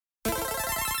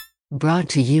Brought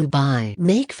to you by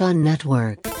Make Fun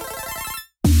Network.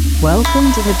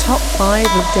 Welcome to the Top 5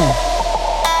 of Death,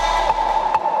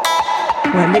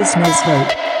 where listeners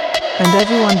vote, and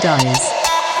everyone dies.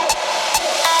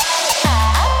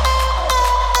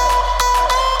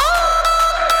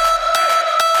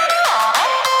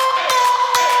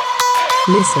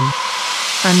 Listen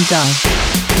and die.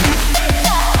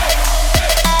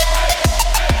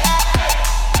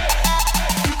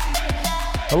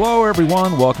 Hello,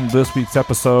 everyone. Welcome to this week's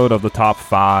episode of the Top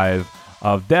 5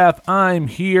 of Death. I'm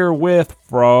here with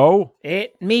Fro.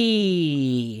 It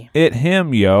me. It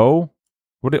him, yo.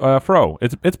 Fro,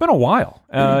 it's been a while.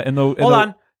 Hold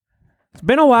on. It's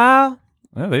been a while.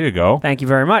 Yeah, there you go. Thank you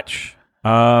very much.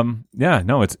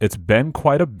 It's been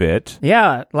quite a bit.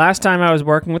 Yeah, last time I was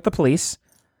working with the police,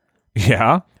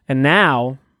 Yeah. and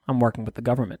now I'm working with the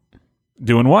government.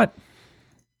 Doing what?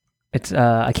 It's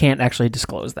I can't actually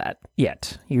disclose that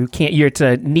yet. You can't. It's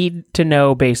a need to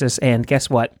know basis, and guess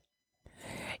what?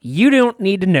 You don't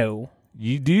need to know.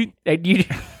 You do. You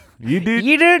You do.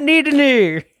 you don't need to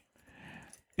know.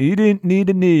 You didn't need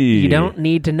to know. You don't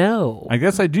need to know. I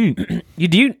guess I do. You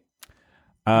do.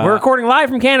 We're recording live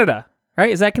from Canada, right?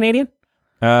 Is that Canadian?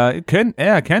 It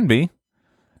can be.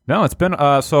 No, it's been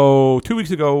so 2 weeks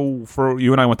ago for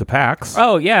you and I went to PAX.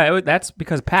 Oh yeah, that's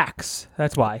because PAX.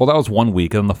 That's why. Well, that was 1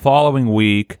 week, and the following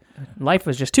week Life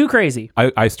was just too crazy.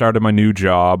 I started my new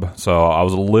job, so I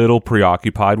was a little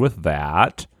preoccupied with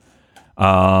that.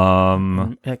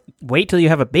 Wait till you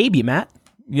have a baby, Matt.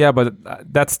 Yeah, but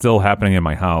that's still happening in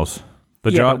my house.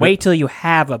 But wait till you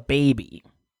have a baby.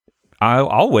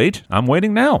 I'll wait. I'm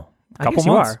waiting now. I guess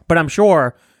you are. But I'm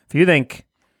sure if you think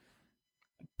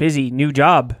busy new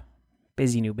job,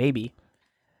 busy new baby.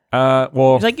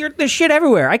 Well, It's like there's shit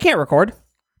everywhere. I can't record.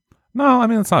 no, I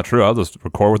mean it's not true. I'll just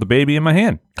record with the baby in my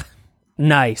hand.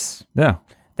 Nice. Yeah.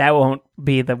 That won't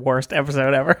be the worst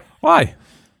episode ever. Why?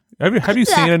 Have you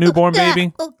seen a newborn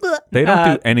baby? They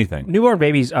don't do anything. Newborn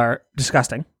babies are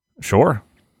disgusting. Sure,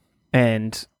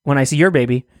 And when I see your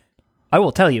baby, I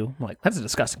will tell you, I'm like, that's a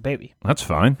disgusting baby. that's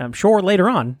fine. I'm sure later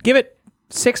on, give it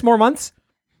 6 more months,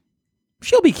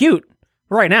 she'll be cute.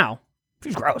 Right now,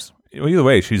 she's gross. Either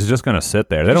way, she's just gonna sit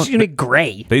there. They She's don't. gonna be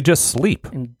gray They just sleep.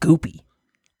 and goopy.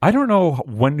 I don't know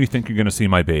when you think you're gonna see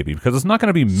my baby because it's not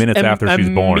gonna be minutes after she's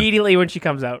born. Immediately when she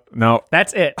comes out. No.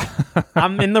 That's it.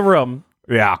 I'm in the room.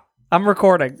 Yeah. I'm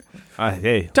recording.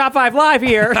 Hey. Top 5 live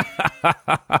here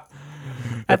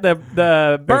at the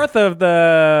birth of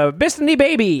the Bistany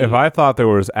baby. If I thought there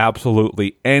was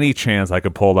absolutely any chance I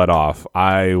could pull that off,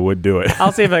 I would do it.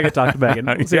 I'll see if I can talk to Megan.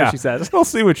 We'll see what she says. We'll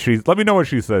see what let me know what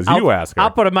she says. You ask her.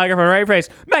 I'll put a microphone right in your face.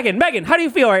 Megan, how do you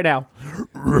feel right now?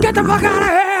 Get the fuck out of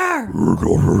here!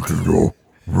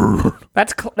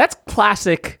 That's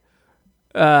classic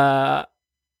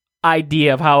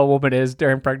idea of how a woman is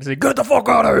during pregnancy. Get the fuck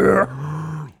out of here!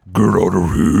 Get out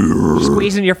of here.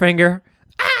 Squeezing your finger.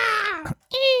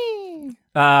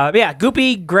 Yeah,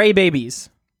 goopy gray babies.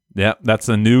 Yeah, that's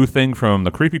a new thing from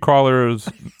the Creepy Crawlers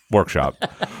workshop.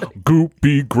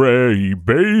 Goopy gray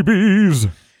babies.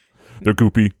 They're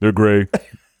goopy. They're gray.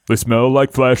 They smell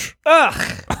like flesh.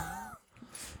 Ugh.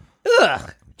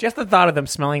 Just the thought of them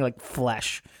smelling like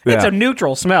flesh. It's Yeah. a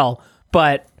neutral smell,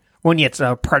 but when it's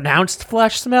a pronounced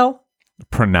flesh smell,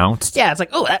 Pronounced. yeah, it's like,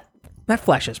 oh, that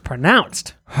flesh is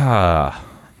pronounced. Trying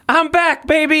I'm back,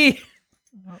 baby.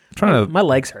 to. My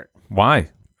legs hurt. Why? Did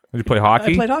you play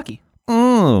hockey? I played hockey.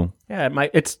 Oh. Yeah,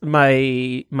 it's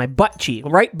my butt cheek,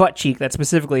 right butt cheek that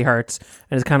specifically hurts,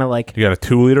 and it's kind of like You got a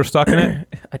 2-liter stuck in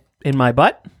it? in my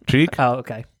butt. Cheek? Oh,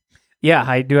 okay. Yeah,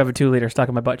 I do have a 2-liter stuck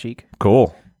in my butt cheek.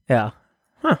 Cool. Yeah.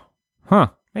 Huh.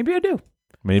 Maybe I do.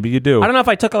 Maybe you do. I don't know if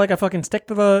I took like a fucking stick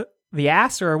to the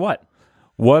ass or what.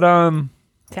 What,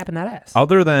 Tapping that ass.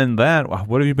 other than that,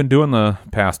 what have you been doing the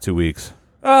past 2 weeks?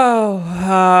 Oh,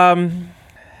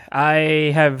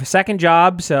 I have a second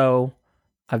job, so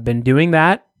I've been doing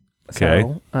that. Okay.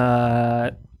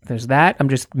 So, there's that. I'm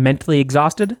just mentally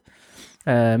exhausted.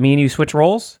 Me and you switch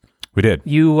roles. We did.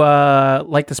 You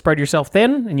like to spread yourself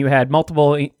thin, and you had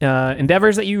multiple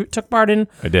endeavors that you took part in.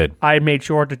 I did. I made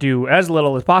sure to do as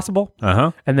little as possible.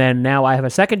 Uh-huh. And then now I have a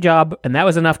second job, and that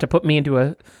was enough to put me into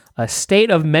a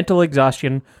state of mental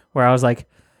exhaustion where I was like,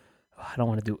 oh, I don't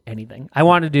want to do anything. I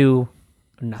want to do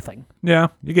nothing. Yeah,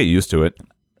 you get used to it.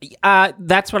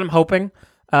 That's what I'm hoping.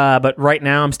 But right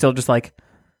now I'm still just like,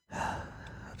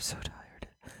 I'm so tired.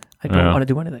 I don't want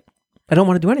to do anything.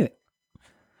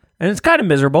 And it's kind of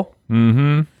miserable.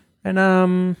 Mm-hmm. And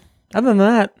other than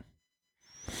that,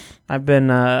 I've been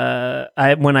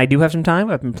when I do have some time,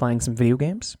 I've been playing some video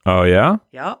games. Oh, yeah?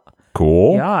 Yeah.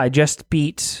 Cool. Yeah, I just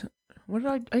beat What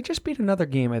did I just beat another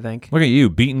game, I think. Look at you,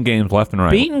 beating games left and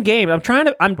right. Beaten game. Was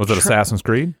it Assassin's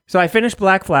Creed? So I finished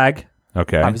Black Flag.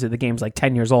 Okay. Obviously, the game's like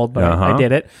 10 years old, but I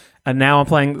did it. And now I'm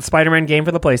playing the Spider-Man game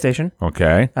for the PlayStation.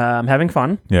 Okay. I'm having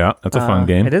fun. Yeah, that's a fun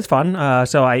game. It is fun.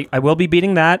 So I will be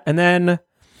beating that. And then...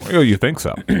 Oh, you think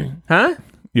so? Huh?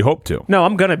 You hope to. No,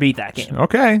 I'm going to beat that game.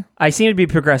 Okay. I seem to be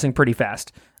progressing pretty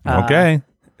fast. Okay.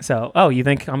 So, you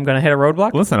think I'm going to hit a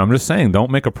roadblock? Listen, I'm just saying,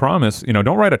 don't make a promise.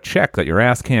 Don't write a check that your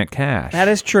ass can't cash. That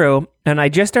is true. And I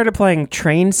just started playing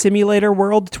Train Simulator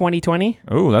World 2020.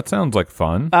 Oh, that sounds like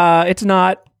fun. It's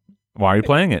not... Why are you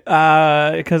playing it?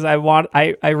 Because I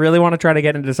really want to try to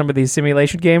get into some of these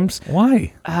simulation games.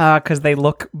 Why? Because they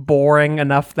look boring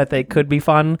enough that they could be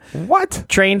fun. What?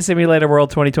 Train Simulator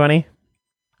World 2020.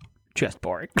 Just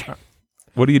boring.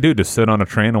 What do you do? Just sit on a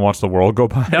train and watch the world go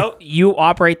by? No, you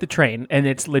operate the train, and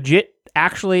it's legit,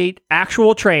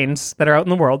 actual trains that are out in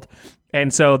the world.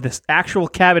 And so this actual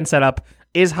cabin setup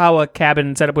is how a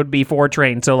cabin setup would be for a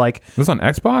train. So like, This on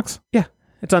Xbox? yeah,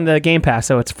 it's on the Game Pass,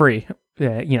 so it's free.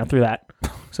 Through that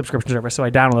subscription service. So I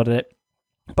downloaded it.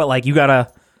 But like, you gotta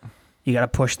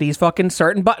push these fucking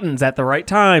certain buttons at the right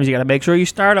times. You gotta make sure you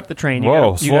start up the train.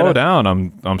 Slow down.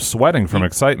 I'm sweating from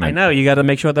excitement. I know. You gotta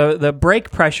make sure the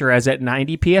brake pressure is at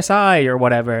 90 psi or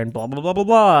whatever, and blah blah blah blah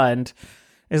blah. And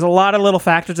there's a lot of little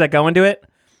factors that go into it.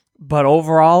 But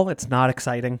overall, it's not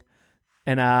exciting.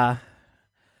 And I'm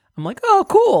like, oh,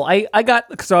 cool. I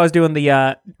was doing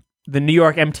the New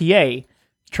York MTA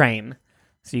train.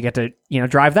 So you get to,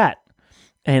 drive that.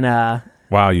 And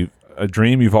Wow, a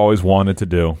dream you've always wanted to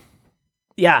do.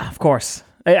 Yeah, of course.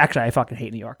 Actually, I fucking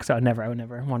hate New York, so I would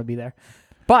never want to be there.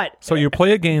 But So you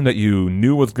play a game that you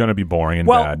knew was going to be boring and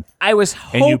bad, I was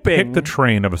hoping. and you pick the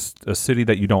train of a city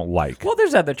that you don't like. Well,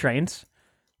 there's other trains.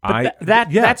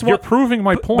 That's you're proving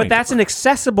my point. But that's an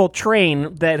accessible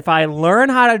train that if I learn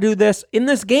how to do this in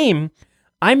this game,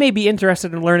 I may be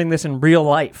interested in learning this in real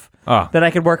life. That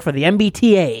I could work for the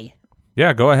MBTA.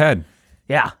 Yeah, go ahead.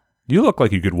 Yeah. You look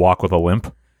like you could walk with a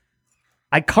limp.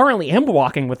 I currently am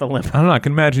walking with a limp. I don't know. I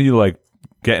can imagine you like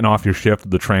getting off your shift,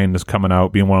 the train just coming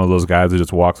out, being one of those guys who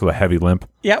just walks with a heavy limp.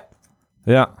 Yep.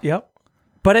 Yeah. Yep.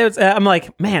 But it was, I'm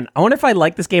like, man, I wonder if I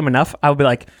like this game enough. I would be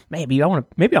like, maybe I want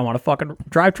to fucking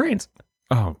drive trains.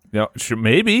 Oh, yeah. Sure,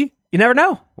 maybe. You never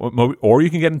know. Or you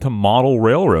can get into model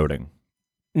railroading.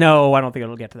 No, I don't think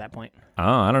it'll get to that point. Oh,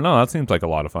 I don't know. That seems like a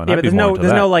lot of fun. Yeah, but there's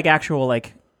no like actual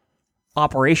like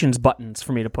operations buttons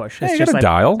for me to push. Yeah, It's you just got a like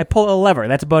dial. I pull a lever.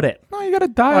 That's about it. No, you got a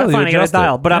dial. Fine, I got a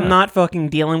dial, but I'm Yeah. not fucking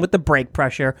dealing with the brake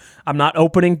pressure. I'm not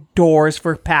opening doors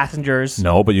for passengers.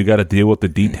 No, but you got to deal with the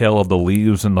detail of the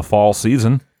leaves in the fall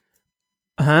season.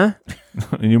 Huh?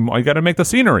 And you got to make the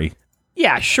scenery.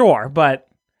 Yeah, sure, but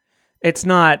it's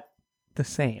not the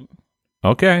same.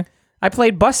 Okay. I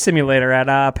played Bus Simulator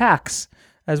at PAX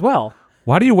as well.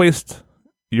 Why do you waste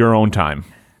your own time?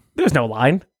 There's no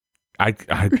line.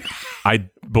 I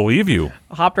believe you.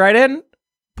 Hopped right in,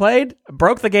 played,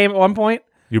 broke the game at one point.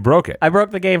 You broke it. I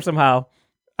broke the game somehow.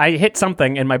 I hit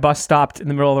something and my bus stopped in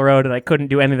the middle of the road and I couldn't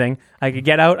do anything. I could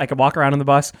get out, I could walk around on the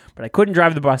bus, but I couldn't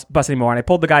drive the bus anymore. And I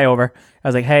pulled the guy over. I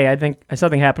was like, hey, I think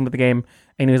something happened with the game.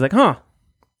 And he was like, huh,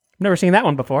 never seen that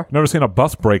one before. Never seen a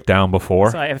bus breakdown before.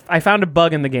 So I found a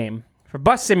bug in the game for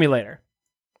Bus Simulator.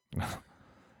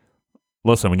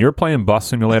 Listen, when you're playing Bus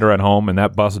Simulator at home and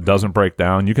that bus doesn't break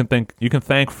down, you can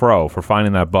thank Fro for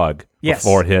finding that bug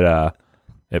before it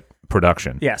hit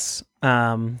production. Yes.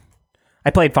 I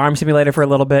played Farm Simulator for a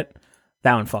little bit.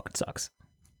 That one fucking sucks.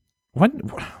 What?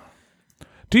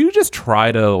 Do you just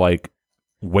try to like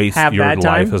waste Have your bad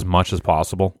life time? as much as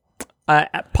possible?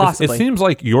 Possibly. It seems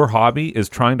like your hobby is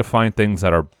trying to find things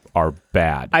that are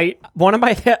bad.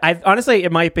 Honestly,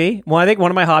 it might be. Well, I think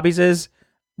one of my hobbies is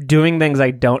doing things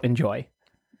I don't enjoy.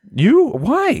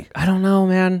 Why? I don't know,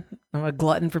 man. I'm a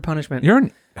glutton for punishment. You're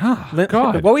an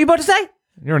God. What were you about to say?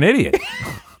 You're an idiot.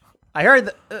 I heard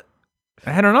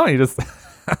I don't know. You just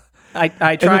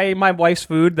I try my wife's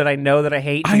food that I know that I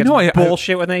hate. She I gets know,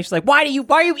 bullshit with me. She's like, "Why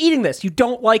are you eating this? You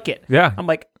don't like it." Yeah. I'm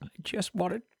like, I just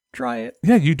want to try it.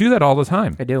 Yeah, you do that all the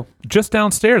time. I do. Just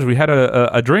downstairs, we had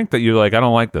a drink that you're like, I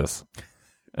don't like this.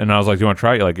 And I was like, do you want to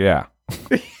try it? You're like, yeah.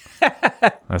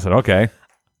 I said, okay.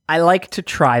 I like to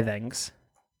try things.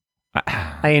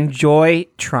 I enjoy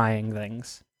trying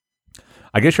things.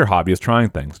 I guess your hobby is trying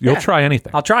things. You'll try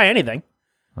anything. I'll try anything.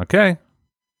 Okay.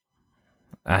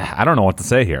 I don't know what to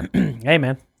say here. Hey,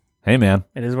 man. Hey, man.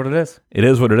 It is what it is. It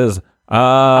is what it is.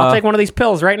 I'll take one of these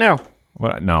pills right now.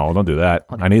 What? No, don't do that.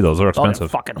 I need those. They're expensive.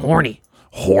 Fucking horny.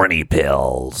 Horny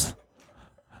pills.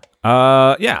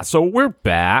 Yeah, so we're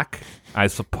back, I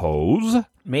suppose.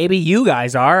 Maybe you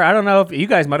guys are. I don't know if you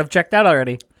guys might have checked out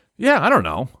already. Yeah, I don't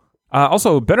know.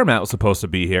 Also, Better Matt was supposed to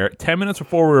be here. 10 minutes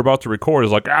before we were about to record,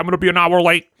 he's like, I'm going to be an hour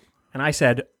late. And I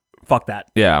said, fuck that.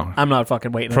 Yeah. I'm not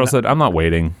fucking waiting. Fro said, I'm not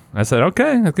waiting. I said,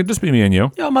 okay, it could just be me and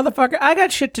you. Yo, motherfucker, I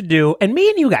got shit to do. And me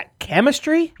and you got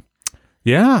chemistry?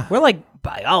 Yeah. We're like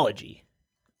biology.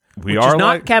 We Which are is not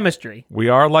like chemistry. we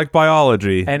are like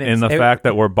biology And in the it's- fact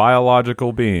that we're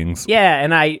biological beings. Yeah,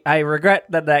 and I regret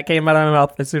that came out of my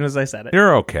mouth as soon as I said it.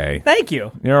 You're okay. Thank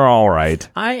you. You're all right.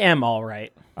 I am all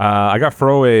right. I got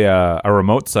Fro a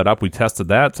remote set up. We tested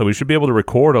that, so we should be able to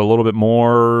record a little bit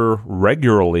more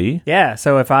regularly. Yeah,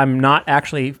 so if I'm not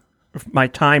actually, if my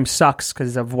time sucks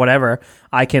because of whatever,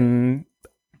 I can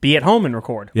be at home and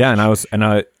record. Yeah, and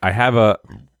I have a,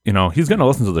 he's going to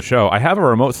listen to the show. I have a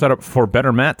remote set up for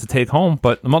Better Matt to take home,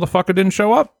 but the motherfucker didn't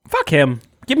show up. Fuck him.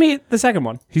 Give me the second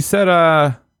one. He said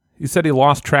he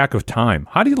lost track of time.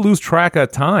 How do you lose track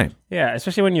of time? Yeah,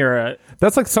 especially when you're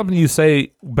That's like something you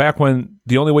say back when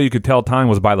the only way you could tell time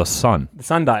was by the sun. the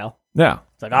sundial. Yeah.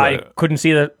 It's like I couldn't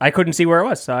see where it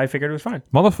was, so I figured it was fine.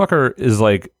 Motherfucker is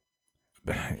like,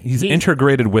 he's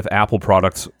integrated with Apple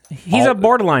products. He's a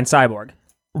borderline cyborg.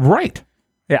 Right.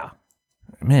 Yeah.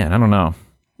 Man, I don't know.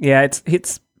 Yeah,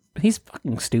 he's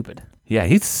fucking stupid. Yeah,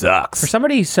 he sucks. For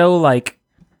somebody so like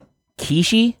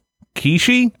Rikishi,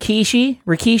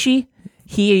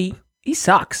 he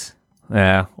sucks.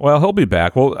 Yeah, well, he'll be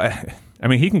back. Well, I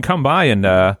mean, he can come by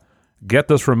and get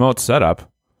this remote set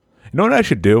up. You know what I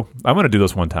should do? I'm going to do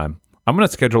this one time. I'm going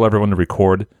to schedule everyone to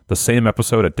record the same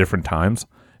episode at different times,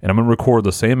 and I'm going to record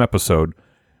the same episode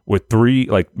with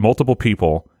multiple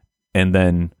people, and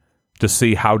then to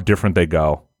see how different they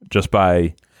go just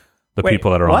by the Wait,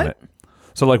 people that are what? on it.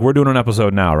 So, we're doing an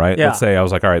episode now, right? Yeah. Let's say I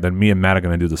was like, all right, then me and Matt are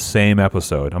going to do the same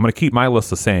episode. I'm going to keep my list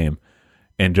the same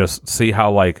and just see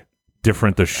how,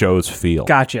 different the shows feel.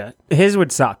 Gotcha. His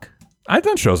would suck. I've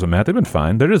done shows with Matt. They've been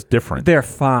fine. They're just different. They're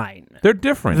fine. They're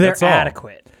different. They're That's all.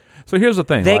 adequate. So here's the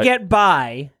thing. They get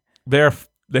by. They're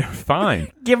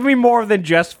fine. Give me more than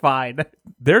just fine.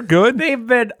 They're good. They've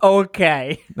been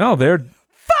okay. No, they're...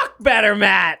 Fuck Better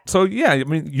Matt. So yeah, I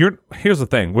mean, here's the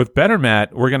thing. With Better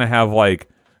Matt, we're going to have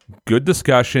good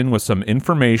discussion with some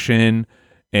information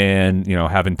and,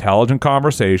 have intelligent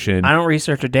conversation. I don't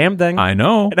research a damn thing. I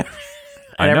know.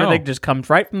 I know. Everything just comes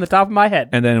right from the top of my head.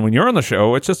 And then when you're on the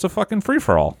show, it's just a fucking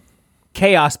free-for-all.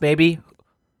 Chaos, baby.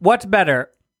 What's better?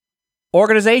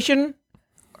 Organization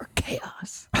or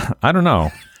chaos? I don't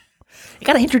know. You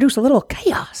gotta introduce a little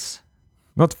chaos.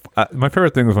 My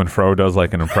favorite thing is when Fro does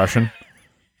an impression,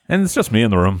 and it's just me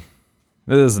in the room.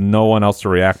 There's no one else to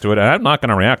react to it, and I'm not going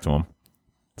to react to him.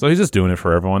 So he's just doing it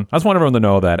for everyone. I just want everyone to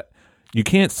know that you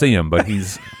can't see him, but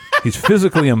he's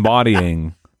physically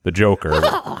embodying the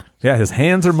Joker. Yeah, his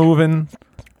hands are moving.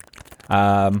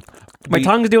 My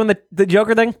tongue's doing the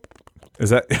Joker thing.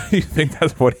 Is that you think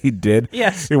that's what he did?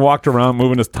 Yes. He walked around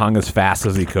moving his tongue as fast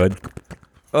as he could.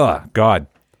 Ugh, God,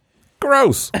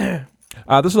 gross. This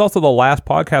is also the last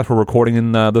podcast we're recording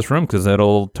in this room because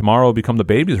tomorrow become the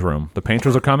baby's room. The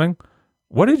painters are coming.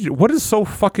 What is so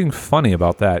fucking funny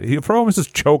about that? He almost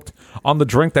just choked on the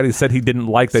drink that he said he didn't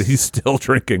like that he's still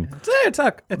drinking.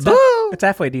 It's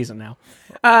halfway decent now.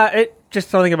 It just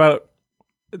something about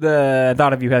the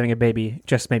thought of you having a baby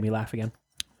just made me laugh again.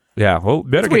 Yeah, well,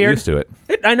 better get weird. used to it.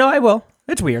 I know I will.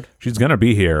 It's weird. She's gonna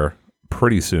be here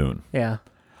pretty soon. Yeah.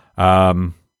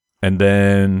 And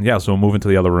then so we'll move into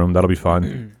the other room. That'll be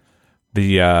fun.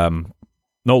 The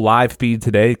no live feed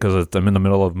today because I'm in the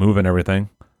middle of moving everything.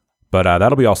 But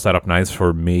that'll be all set up nice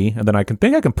for me. And then I can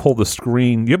pull the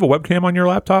screen. You have a webcam on your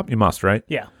laptop? You must, right?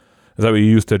 Yeah. Is that what you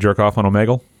use to jerk off on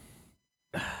Omegle?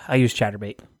 I use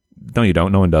Chatterbait. No, you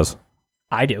don't. No one does.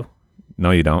 I do.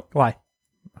 No, you don't. Why?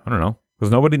 I don't know.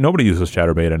 Because nobody uses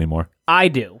Chatterbait anymore. I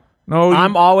do. No,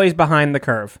 I'm always behind the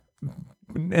curve.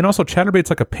 And also, Chatterbait's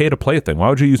like a pay-to-play thing. Why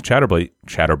would you use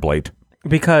Chatterblate?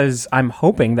 Because I'm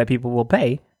hoping that people will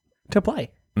pay to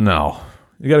play. No.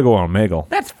 You got to go on Omegle.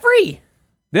 That's free.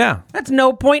 Yeah. That's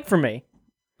no point for me.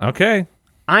 Okay.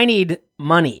 I need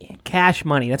money, cash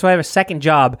money. That's why I have a second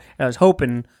job. And I was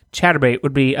hoping Chatterbait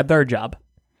would be a third job.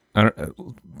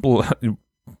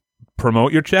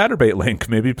 Promote your Chatterbait link.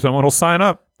 Maybe someone will sign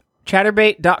up.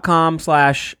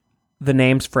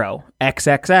 Chatterbait.com/thenamesfro.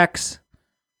 XXX.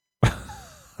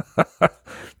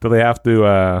 Do they have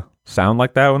to sound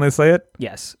like that when they say it?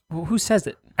 Yes. Who says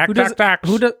it? Who does?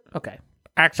 Who does? Okay.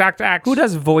 Who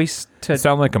does voice to?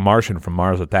 Sound like a Martian from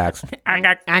Mars Attacks. I'm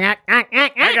gonna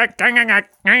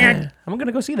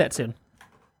go see that soon.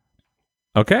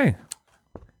 Okay.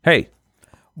 Hey,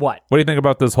 What? what do you think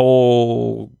about this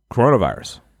whole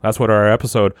coronavirus? That's what our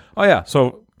episode. Oh yeah.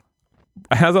 So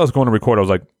as I was going to record, I was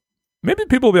like, maybe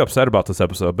people will be upset about this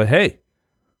episode, but hey,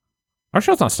 Our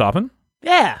show's not stopping.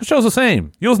 Yeah. The show's the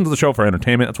same. You listen to the show for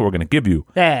entertainment. That's what we're going to give you.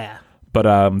 Yeah.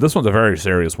 But this one's a very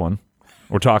serious one.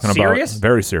 We're talking Serious? about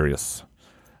very serious.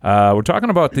 We're talking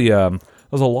about the.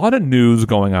 There's a lot of news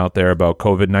going out there about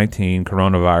COVID-19,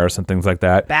 coronavirus, and things like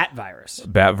that. Bat virus.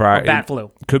 Bat virus. Bat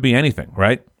flu. Could be anything,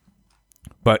 right?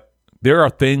 But there are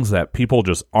things that people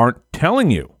just aren't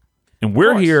telling you, and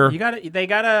we're here. They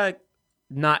gotta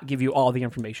not give you all the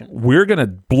information. We're gonna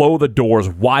blow the doors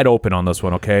wide open on this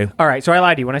one. Okay. All right. So I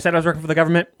lied to you when I said I was working for the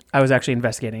government. I was actually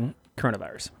investigating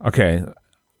coronavirus Okay.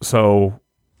 So,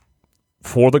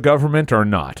 for the government or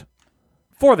not?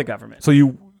 for the government. So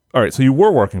you. All right. So you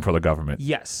were working for the government.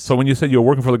 Yes. So when you said you were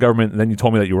working for the government, and then you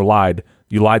told me that you lied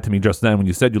to me just then when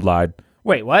you said you lied.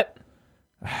 Wait, what?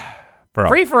 Bro,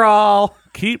 Free for all.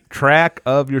 keep track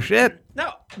of your shit.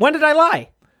 No. When did I lie?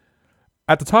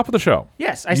 At the top of the show.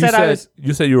 Yes, I said I was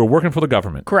You said you were working for the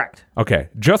government. correct. Okay.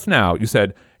 Just now you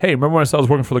said, "Hey, remember when I said I was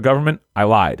working for the government? I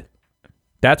lied."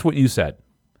 That's what you said.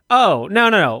 Oh,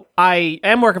 no. I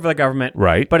am working for the government.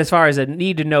 Right. But as far as a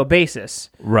need to know basis,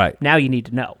 Right. now you need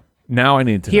to know. Now I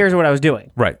need to know. Here's what I was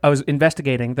doing. Right. I was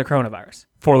investigating the coronavirus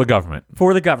For the government.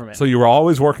 for the government. So you were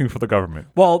always working for the government.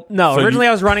 Well, no. So Originally,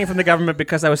 I was running from the government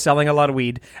because I was selling a lot of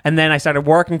weed, and then I started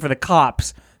working for the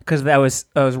cops because I was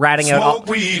ratting out. Smoke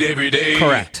weed every day.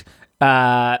 Correct.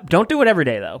 Don't do it every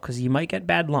day though, because you might get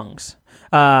bad lungs.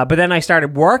 But then I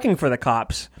started working for the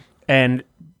cops and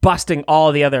busting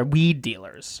all the other weed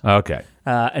dealers. Okay.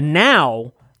 And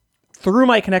now, through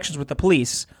my connections with the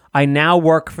police, I now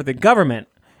work for the government,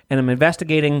 and I'm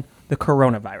investigating the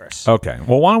coronavirus. Okay.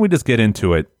 Well, why don't we just get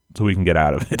into it so we can get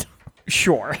out of it?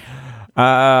 Sure.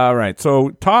 All right. So,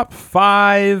 top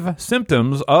 5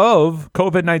 symptoms of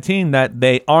COVID-19 that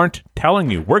they aren't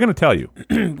telling you. We're going to tell you.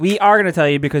 We are going to tell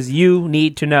you because you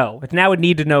need to know. It's now a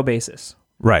need-to-know basis.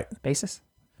 Right. Basis?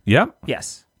 Yep.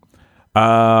 Yes. You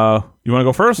want to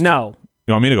go first? No.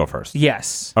 You want me to go first?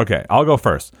 Yes. Okay, I'll go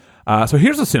first. So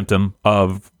here's a symptom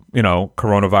of,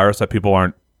 coronavirus that people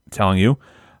aren't telling you.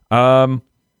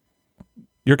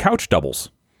 Your couch doubles.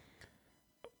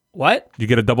 What? You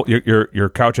get a double. Your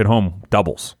couch at home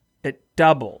doubles. It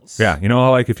doubles. Yeah, you know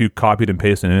how if you copied and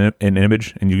pasted an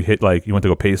image and you hit you went to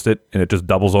go paste it and it just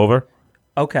doubles over.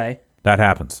 Okay. That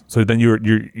happens. So then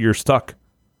you're stuck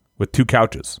with 2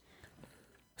 couches.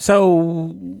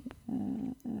 So,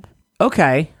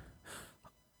 okay.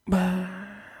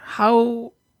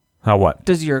 How How what?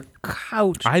 does your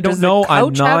couch? I don't does know. The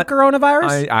couch have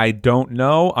coronavirus? I don't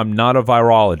know. I'm not a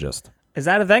virologist. Is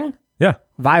that a thing? Yeah.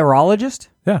 Virologist?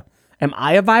 Yeah. Am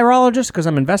I a virologist because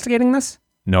I'm investigating this?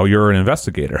 No, you're an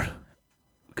investigator.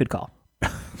 Good call.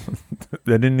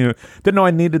 I didn't know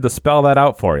I needed to spell that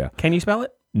out for you. Can you spell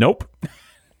it? Nope.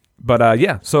 But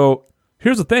yeah, so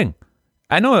here's the thing.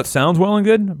 I know that sounds well and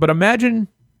good, but imagine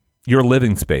your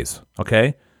living space,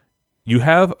 okay? You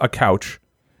have a couch,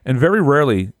 and very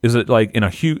rarely is it in a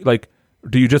huge,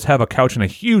 do you just have a couch in a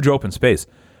huge open space?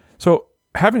 So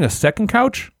having a second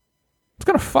couch, it's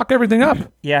going to fuck everything up.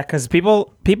 Yeah, because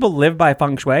people live by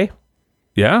feng shui,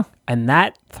 Yeah? and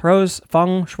that throws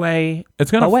feng shui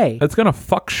It's going to away. It's going to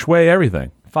fuck shui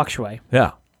everything. Feng shui.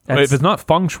 Yeah. That's- If it's not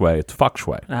feng shui, it's fuck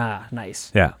shui. Ah,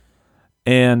 nice. Yeah.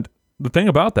 And the thing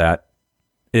about that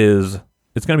is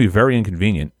it's going to be very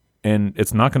inconvenient, and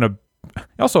it's not going to.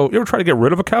 Also, you ever try to get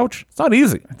rid of a couch? It's not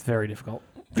easy. It's very difficult.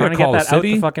 You Trying gotta to get call the that out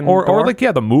city, the fucking or door?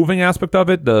 the moving aspect of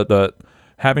it, the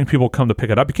having people come to pick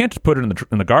it up. You can't just put it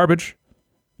in the garbage.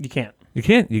 You can't. You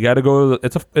can't. You got to go.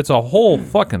 It's a whole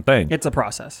fucking thing, It's a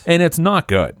process. and it's not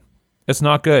good. It's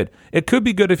not good. It could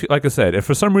be good if, like I said, if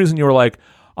for some reason you were like,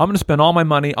 I'm going to spend all my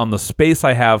money on the space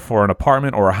I have for an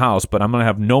apartment or a house, but I'm going to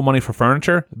have no money for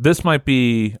furniture. This might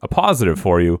be a positive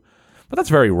for you, but that's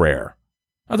very rare.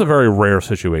 That's a very rare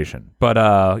situation.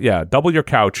 But yeah, double your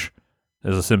couch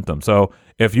is a symptom. So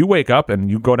if you wake up and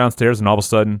you go downstairs and all of a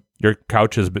sudden your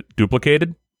couch is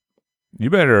duplicated, you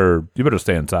better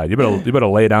stay inside. You better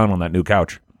lay down on that new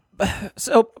couch.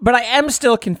 So, but I am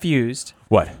still confused.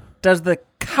 What? Does the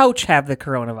couch have the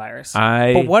coronavirus?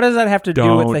 I But what does that have to do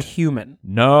with don't the human?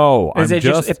 No, Is it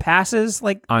just it passes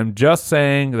like I'm just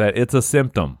saying that it's a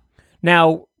symptom.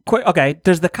 now? Okay,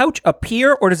 does the couch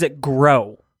appear or does it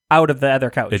grow out of the other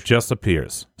couch? It just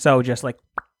appears. So just like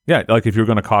Yeah, like if you're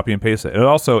going to copy and paste it. It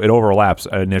overlaps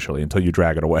initially until you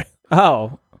drag it away.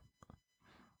 oh,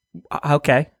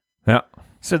 okay. Yeah.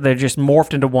 So they're just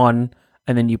morphed into one,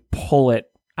 and then you pull it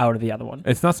out of the other one.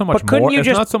 It's not so much But couldn't more. you It's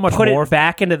just not so much put more. it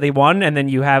back into the one, and then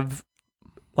you have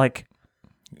like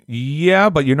Yeah,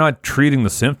 but you're not treating the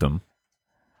symptom.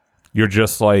 You're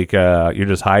just you're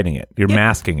just hiding it. You're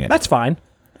masking it. that's fine.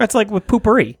 That's like with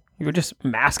poopery. You're just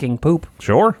masking poop.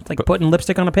 Sure. It's like putting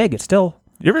lipstick on a pig. It's still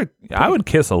I would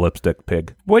kiss a lipstick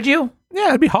pig. Would you? Yeah,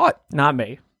 it'd be hot. Not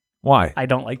me. Why? I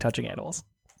don't like touching animals.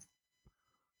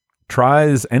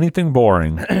 Tries anything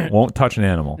boring, won't touch an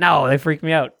animal. No, they freak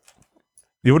me out.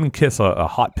 You wouldn't kiss a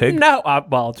hot pig? No,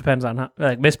 well, it depends on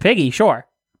like Miss Piggy. Sure,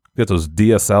 Get those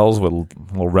DSLs with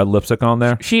little red lipstick on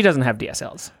there. she doesn't have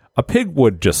DSLs. A pig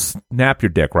would just snap your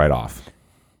dick right off.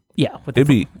 Yeah, with It'd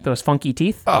be those funky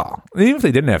teeth. even if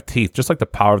they didn't have teeth, just like the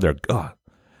power of their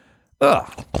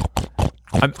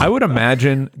I would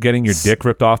imagine getting your dick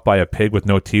ripped off by a pig with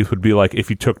no teeth would be like if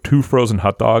you took 2 frozen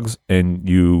hot dogs and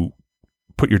you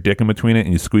put your dick in between it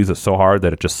and you squeeze it so hard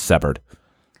that it just severed.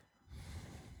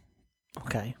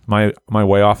 Okay, Am I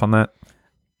way off on that?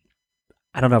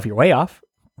 I don't know if you're way off,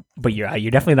 but you're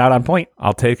definitely not on point.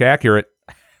 I'll take accurate.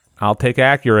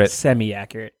 Semi-accurate.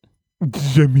 Semi-accurate.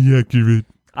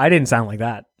 I didn't sound like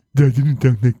that. That didn't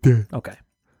sound like that. Okay.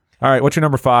 All right, what's your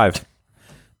number 5?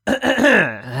 You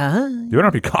don't have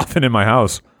to be coughing in my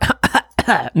house.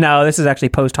 No, this is actually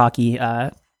post-hockey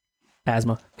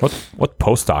asthma. What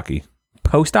post-hockey?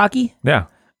 Post-hockey? Yeah.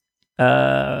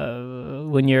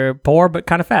 When you're poor but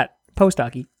kind of fat.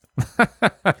 Post-hockey.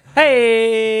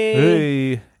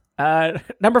 Hey!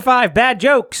 Number 5, bad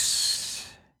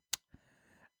jokes.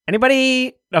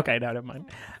 Anybody? Okay, no, never mind.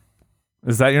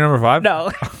 Is that your number 5?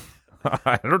 No.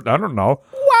 I don't know.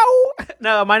 Wow.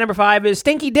 No, my number 5 is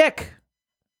stinky dick.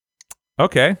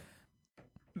 Okay.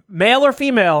 Male or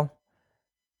female,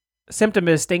 symptom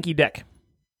is stinky dick.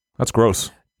 That's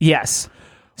gross. Yes.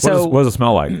 What does it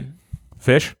smell like?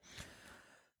 Fish?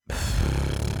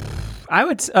 I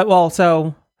would,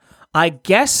 so I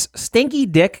guess stinky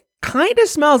dick kind of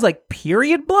smells like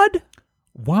period blood.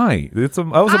 Why? I don't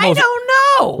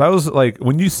know. That was like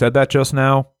when you said that just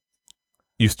now.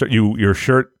 Your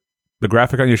shirt, the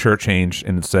graphic on your shirt changed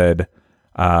and it said,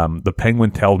 "The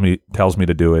penguin tells me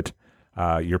to do it."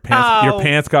 Your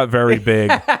pants got very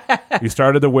big. You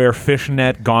started to wear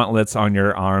fishnet gauntlets on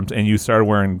your arms, and you started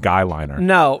wearing guy liner.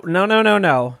 No.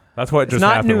 That's what just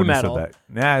not happened new when metal. you said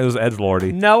that. Yeah, it was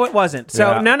edgelordy. No, it wasn't.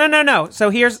 So Yeah. no. So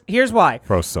here's why.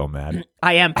 Bro's so mad.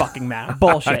 I am fucking mad.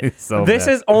 Bullshit. I'm so This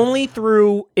mad. is only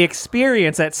through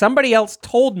experience that somebody else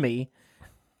told me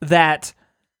that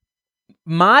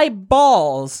my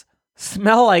balls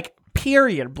smell like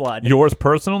period blood. Yours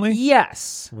personally?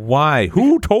 Yes. Why?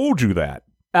 Who told you that?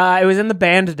 It was in the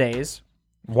band days.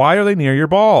 Why are they near your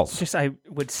balls? Just I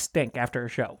would stink after a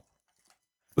show.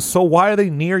 So why are they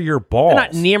near your balls? They're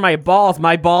not near my balls.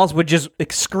 My balls would just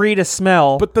excrete a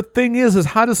smell. But the thing is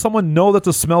how does someone know that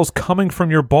the smell's coming from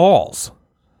your balls?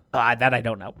 That I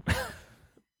don't know.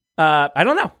 I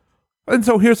don't know. And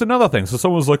so here's another thing. So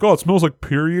someone's like, "Oh, it smells like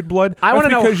period blood." I want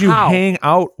to know because you how. hang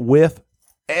out with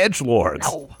edgelords.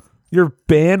 No. Your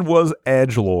band was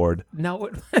edgelord. No,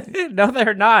 no,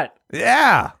 they're not.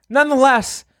 Yeah.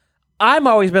 Nonetheless, I've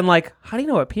always been like, how do you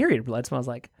know what period blood smells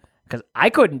like? Because I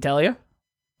couldn't tell you.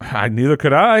 Neither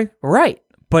could I. Right.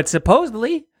 But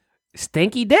supposedly,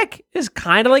 stinky dick is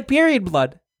kind of like period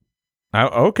blood.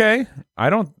 Okay. I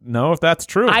don't know if that's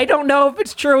true. I don't know if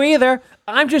it's true either.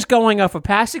 I'm just going off of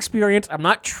past experience. I'm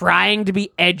not trying to be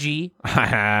edgy.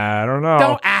 I don't know.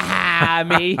 Don't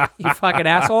me, you fucking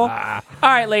asshole. All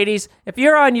right, ladies, if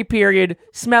you're on your period,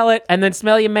 smell it and then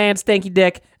smell your man's stinky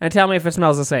dick and tell me if it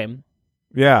smells the same.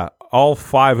 Yeah, all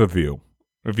 5 of you.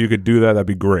 If you could do that, that'd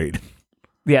be great.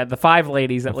 Yeah, the 5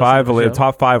 ladies that listen to the show.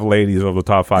 Top 5 ladies of the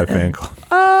top 5 fan club.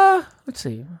 Let's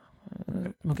see.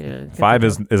 Okay, 5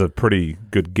 is a pretty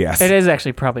good guess. It is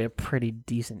actually probably a pretty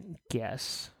decent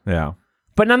guess. Yeah.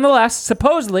 But nonetheless,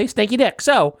 supposedly, stinky dick.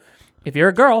 So, if you're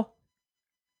a girl,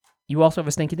 you also have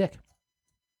a stinky dick.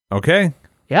 Okay.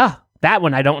 Yeah, that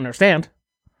one I don't understand.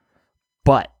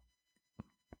 But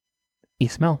you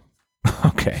smell.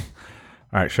 Okay.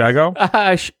 All right, should I go? You know what?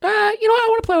 I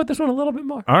want to play with this one a little bit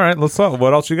more. All right, let's talk.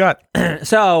 What else you got?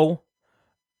 So,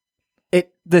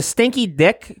 the stinky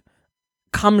dick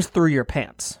comes through your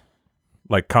pants.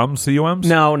 Like cum, CUMs?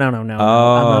 No. Oh. I'm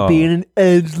not being an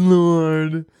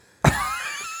edgelord.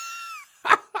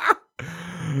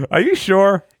 Are you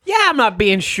sure? Yeah, I'm not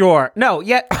being sure. No,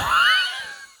 yet.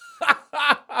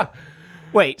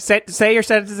 Wait, say your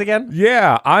sentences again.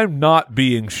 Yeah, I'm not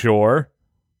being sure.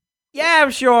 Yeah,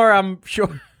 I'm sure.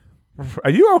 Are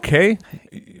you okay?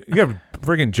 You have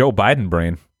friggin' Joe Biden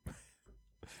brain.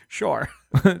 Sure.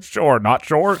 Sure, not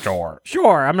sure, sure.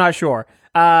 Sure, I'm not sure.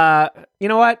 You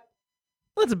know what?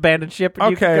 Let's abandon ship.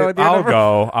 And you can Okay, go with your I'll number.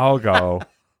 I'll go.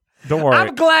 Don't worry.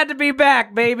 I'm glad to be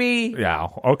back, baby. Yeah,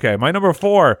 okay. My number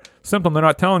 4, symptom they're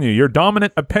not telling you. Your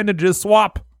dominant appendages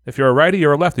swap. If you're a righty,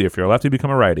 you're a lefty. If you're a lefty, become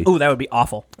a righty. Ooh, that would be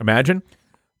awful. Imagine.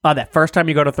 That first time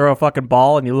you go to throw a fucking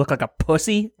ball and you look like a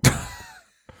pussy.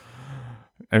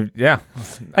 Yeah.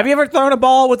 Have you ever thrown a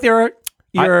ball with your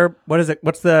what is it?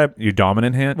 What's the Your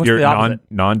dominant hand? What's Your the opposite? Is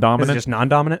it non-dominant? just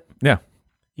non-dominant? Yeah.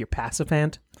 Your passive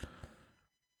hand?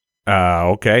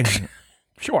 Okay.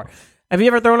 Sure. Have you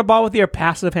ever thrown a ball with your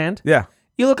passive hand? Yeah.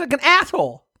 You look like an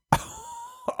asshole.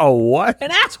 Oh, what?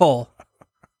 An asshole.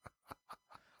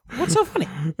 What's so funny?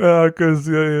 Because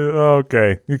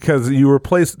you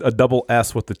replaced a double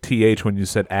S with the TH when you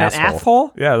said asshole. An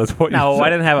asshole? Yeah, that's what you No, said. I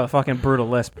didn't have a fucking brutal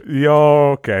lisp.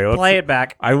 Yo, okay. Let's Play it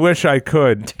back. I wish I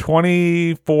could.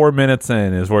 24 minutes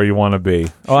in is where you want to be.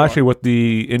 Oh, actually, with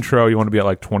the intro, you want to be at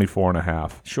like 24 and a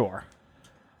half. Sure.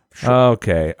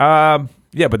 Okay.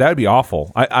 Yeah, but that would be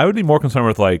awful. I would be more concerned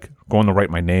with like going to write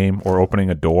my name or opening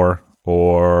a door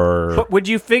or But would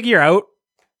you figure out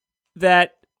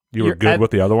that you were you're good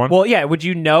with the other one? Well, yeah. Would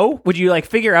you know? Would you like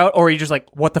figure out, or are you just like,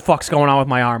 what the fuck's going on with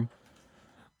my arm?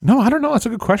 No, I don't know. That's a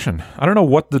good question. I don't know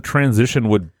what the transition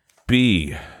would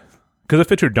be. Because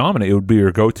if it's your dominant, it would be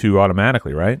your go-to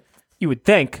automatically, right? You would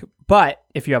think, but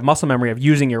if you have muscle memory of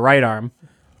using your right arm,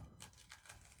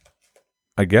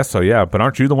 I guess so, yeah. But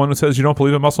aren't you the one who says you don't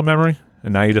believe in muscle memory?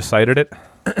 And now you just cited it?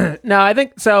 no, I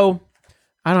think so.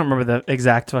 I don't remember the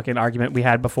exact fucking argument we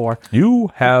had before. You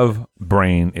have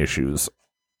brain issues.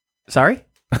 Sorry?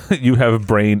 You have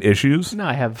brain issues? No,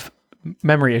 I have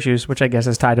memory issues, which I guess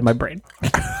is tied to my brain.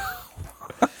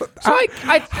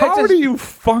 How do you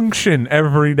function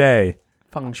every day?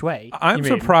 Feng shui. I'm you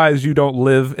mean. surprised you don't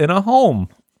live in a home.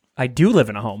 I do live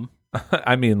in a home.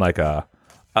 I mean, like a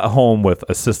home with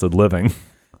assisted living.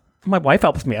 My wife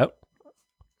helps me out.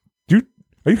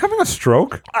 Are you having a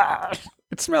stroke?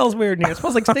 It smells weird in here. It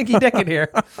smells like stinky dick in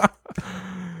here.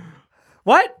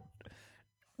 What?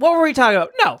 What were we talking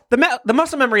about? No, the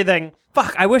muscle memory thing.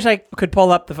 Fuck, I wish I could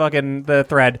pull up the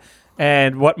thread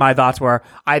and what my thoughts were.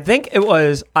 I think it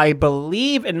was, I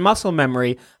believe in muscle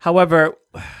memory. However,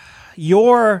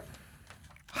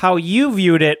 how you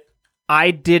viewed it,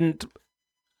 I didn't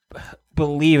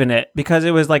believe in it because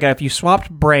it was like if you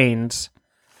swapped brains.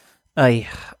 I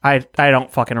don't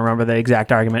fucking remember the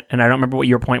exact argument, and I don't remember what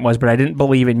your point was, but I didn't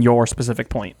believe in your specific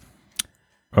point.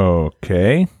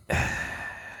 Okay.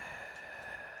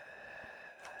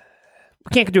 We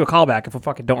can't do a callback if we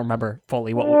fucking don't remember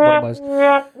fully what it was.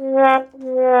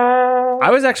 I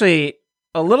was actually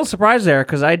a little surprised there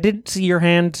because I didn't see your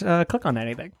hand click on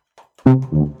anything.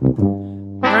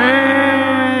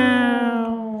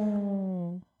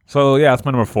 So, yeah, that's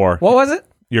my number 4. What was it?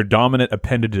 Your dominant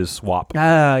appendages swap.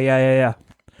 Yeah.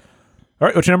 All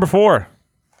right, what's your number 4?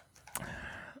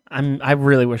 I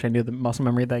really wish I knew the muscle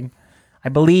memory thing. I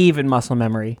believe in muscle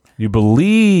memory. You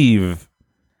believe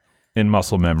in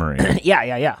muscle memory.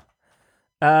 Yeah.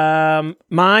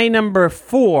 My number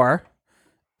 4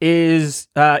 is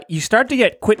you start to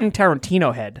get Quentin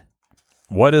Tarantino head.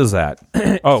 What is that?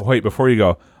 Oh, wait, before you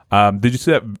go, did you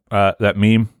see that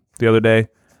meme the other day?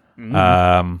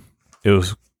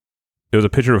 It was a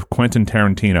picture of Quentin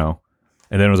Tarantino,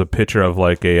 and then it was a picture of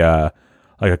like a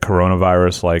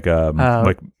coronavirus,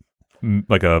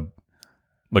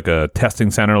 like a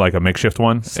testing center, like a makeshift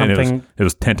one. Something. And it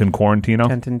was Tentin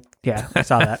Quarantino. Yeah, I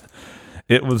saw that.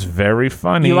 It was very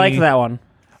funny. You liked that one?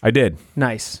 I did.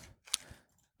 Nice.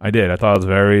 I did. I thought it was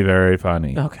very, very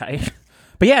funny. Okay.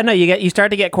 But yeah, no, you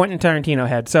start to get Quentin Tarantino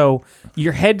head. So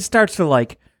your head starts to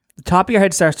the top of your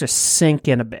head starts to sink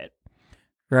in a bit,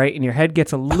 right? And your head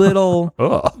gets a little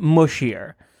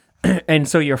mushier. And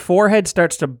so your forehead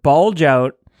starts to bulge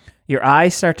out, your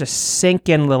eyes start to sink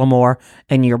in a little more,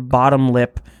 and your bottom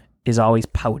lip is always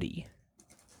pouty.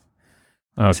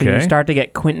 Okay. So you start to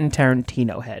get Quentin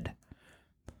Tarantino head,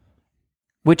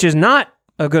 which is not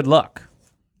a good look.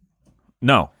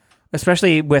 No.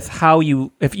 Especially with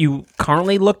if you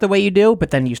currently look the way you do, but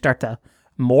then you start to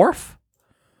morph.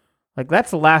 Like,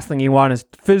 that's the last thing you want is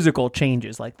physical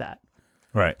changes like that.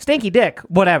 Right. Stinky dick,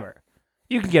 whatever.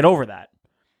 You can get over that.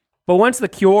 But once the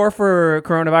cure for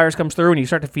coronavirus comes through and you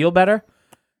start to feel better...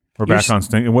 We're back on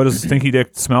Stinky. What does Stinky Dick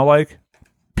smell like?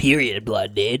 Period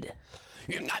blood, dude.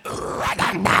 Go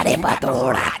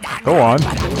on.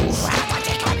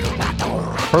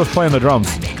 First playing the drums.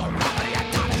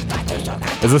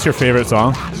 Is this your favorite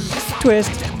song?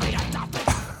 Twist.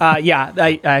 Yeah,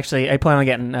 I plan on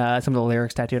getting some of the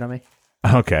lyrics tattooed on me.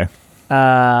 Okay.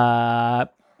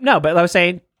 No, but I was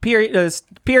saying,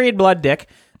 period blood dick.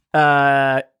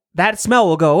 That smell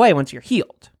will go away once you're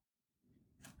healed.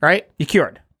 Right? You're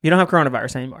cured. You don't have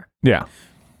coronavirus anymore. Yeah.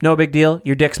 No big deal.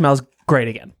 Your dick smells great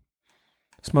again.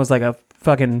 Smells like a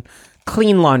fucking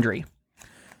clean laundry.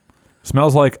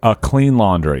 Smells like a clean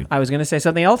laundry. I was going to say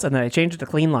something else, and then I changed it to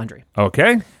clean laundry.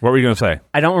 Okay. What were you going to say?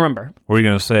 I don't remember. Were you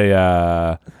going to say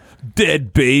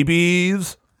dead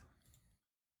babies?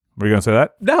 Were you gonna say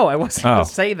that? No, I wasn't Oh. going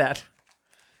to say that.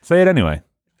 Say it anyway.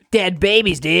 Dead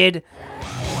babies, dude.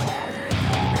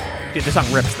 Dude, this song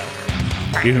rips, though.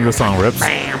 You think this song rips?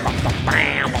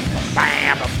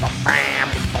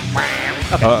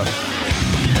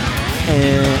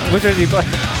 Which one do you play?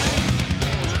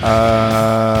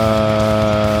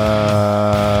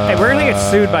 Hey, we're going to get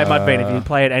sued by Mudvayne if you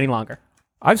play it any longer.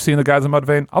 I've seen the guys in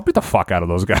Mudvayne. I'll beat the fuck out of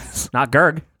those guys. Not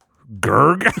Gerg.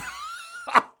 Gerg?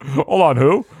 Hold on,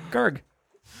 who? Gerg.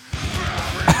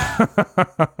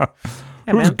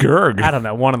 Who's Gerg? I don't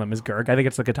know. One of them is Gerg. I think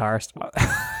it's the guitarist.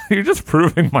 You're just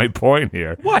proving my point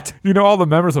here. What? You know all the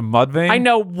members of Mudvayne? I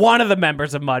know one of the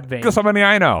members of Mudvayne. Guess how many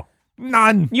I know?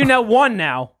 None. You know one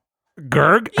now.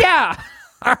 Gerg? Yeah.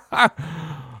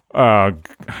 I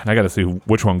gotta see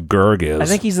which one Gerg is. I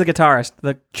think he's the guitarist.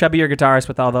 The chubbier guitarist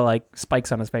with all the, like,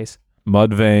 spikes on his face.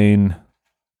 Mudvayne.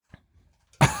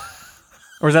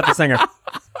 Or is that the singer?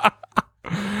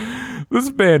 This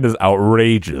band is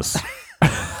outrageous.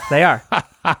 They are.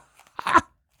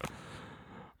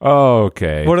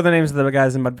 Okay. What are the names of the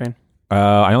guys in Mudvayne?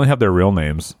 I only have their real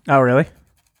names. Oh, really?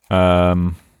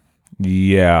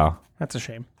 Yeah. That's a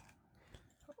shame.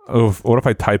 Oh, what if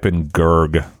I type in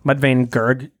Gerg? Mudvayne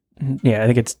Gerg. Yeah, I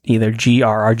think it's either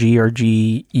GRRG or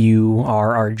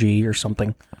GURRG or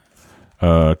something.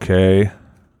 Okay.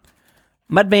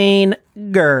 Mudvayne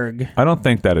Gerg. I don't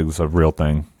think that is a real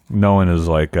thing. No one is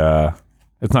like,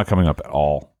 it's not coming up at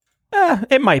all.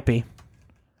 It might be.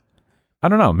 I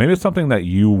don't know. Maybe it's something that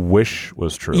you wish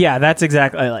was true. Yeah, that's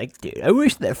exactly like, dude, I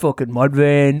wish that fucking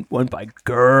Mudvayne went by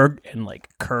Gerg and like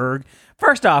Kurg.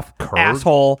 First off, Kurg?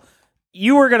 asshole,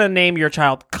 you were going to name your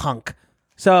child Kunk.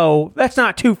 So that's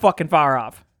not too fucking far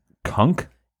off. Kunk?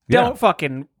 Don't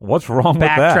fucking What's wrong with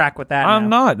that? backtrack with that I'm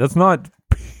now. not. That's not.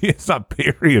 It's not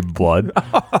period blood.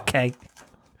 Okay.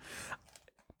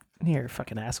 You're a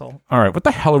fucking asshole. All right. What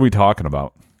the hell are we talking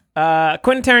about?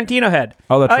 Quentin Tarantino head.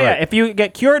 Oh, that's yeah. right. If you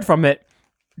get cured from it,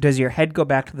 does your head go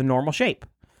back to the normal shape?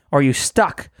 Or are you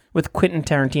stuck with Quentin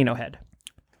Tarantino head?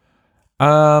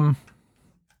 I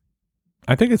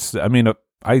think it's. I mean,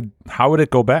 how would it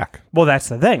go back? Well, that's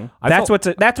the thing. That's what's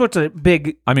a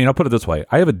big. I mean, I'll put it this way: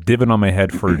 I have a divot on my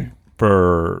head from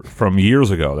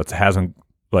years ago that hasn't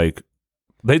like.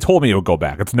 They told me it would go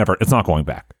back. It's not going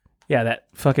back. Yeah, that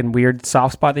fucking weird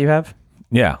soft spot that you have.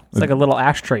 Yeah, It's like a little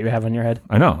ashtray you have on your head.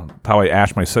 I know. That's how I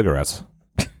ash my cigarettes.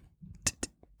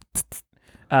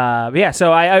 Yeah,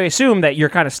 so I assume that you're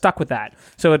kind of stuck with that.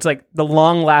 So it's like the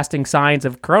long-lasting signs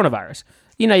of coronavirus.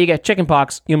 You know, you get chicken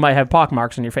pox, you might have pock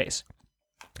marks on your face.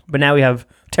 But now we have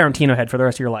Tarantino head for the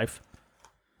rest of your life.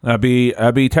 That'd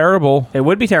be terrible. It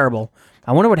would be terrible.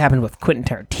 I wonder what happened with Quentin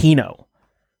Tarantino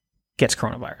gets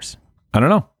coronavirus. I don't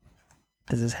know.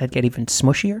 Does his head get even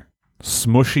smushier?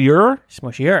 Smushier,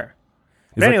 Smushier.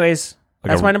 But like- anyways,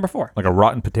 that's my number 4. like a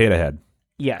rotten potato head.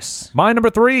 Yes. My number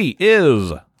 3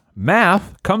 is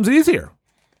math comes easier.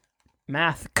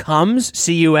 Math comes,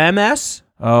 C-U-M-S.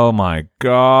 Oh my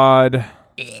god.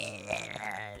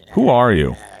 Who are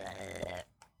you?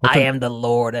 I am the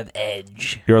Lord of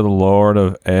Edge. You're the Lord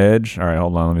of Edge. All right,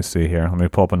 hold on. Let me see here. Let me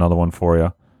pull up another one for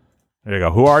you. There you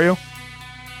go. Who are you?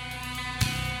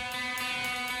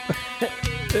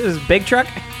 This is Big Truck?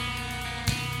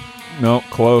 No,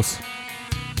 close.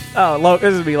 Oh,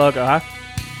 this is me Loco, huh?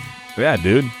 Yeah,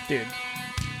 dude. Dude.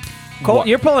 Cole, What?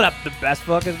 you're pulling up the best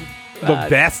fucking...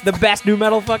 The best new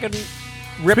metal fucking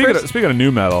rippers. Speaking of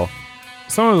new metal,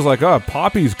 someone was like, "Oh,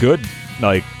 Poppy's good.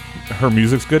 Like, her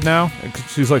music's good now.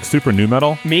 She's like super new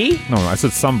metal." Me? No, I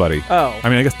said somebody. Oh. I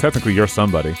mean, I guess technically you're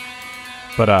somebody,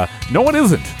 but no one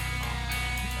isn't.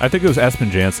 I think it was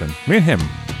Espen Jansen. Me and him,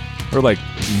 we're like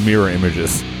mirror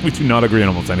images. We do not agree on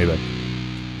almost anything.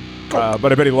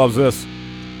 But I bet he loves this.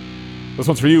 This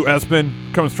one's for you,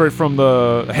 Espen. Coming straight from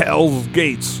the Hell's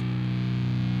Gates.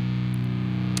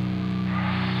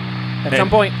 At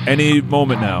some point. Any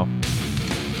moment now.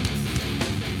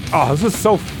 Oh, this is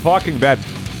so fucking bad.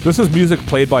 This is music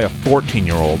played by a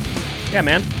 14-year-old. Yeah,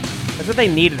 man. That's what they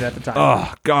needed at the time.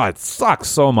 Oh, God, it sucks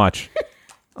so much.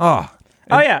 Oh.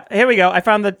 Oh, yeah. Here we go. I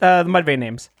found the Mudvayne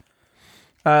names.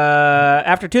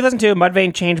 After 2002,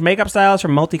 Mudvayne changed makeup styles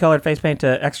from multicolored face paint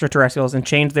to extraterrestrials and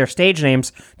changed their stage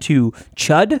names to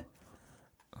Chud,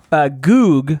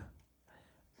 Goog,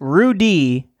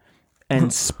 Rudy,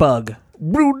 and Spug.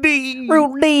 Rudy!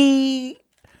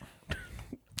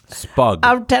 Spug.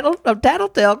 I'm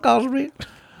Tattletale calls me.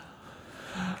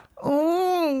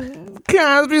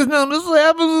 Cosby's number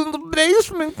 7's in the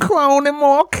basement cloning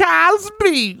more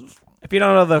Cosby's. If you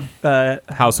don't know the...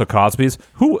 House of Cosby's.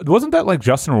 Who wasn't that like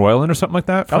Justin Roiland or something like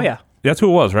that? Oh, yeah. That's who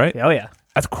it was, right? Oh, yeah.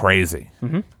 That's crazy.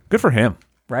 Mm-hmm. Good for him.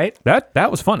 right?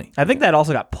 That was funny. I think that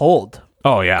also got pulled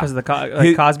Oh yeah, because the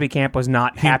Cosby camp was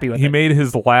not happy with he it. made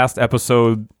his last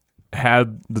episode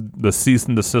had the cease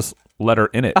and desist letter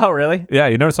in it. Oh, really? Yeah,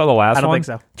 you never saw the last one? I don't think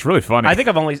so. It's really funny. I think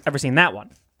I've only ever seen that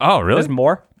one. Oh, really? There's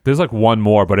more. There's like one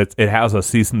more, but it has a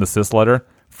cease and desist letter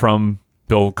from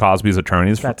Bill Cosby's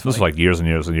attorneys. That's this was funny. like years and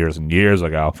years and years and years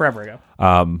ago. Forever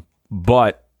ago.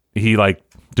 But he like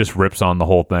just rips on the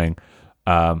whole thing.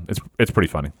 It's pretty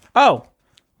funny. Oh,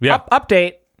 Yeah.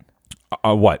 update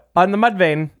What? on the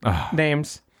Mudvayne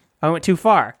names. I went too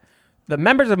far. The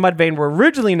members of Mudvayne were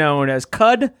originally known as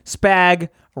Cud, Spag,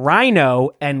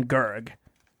 Rhino, and Gurg.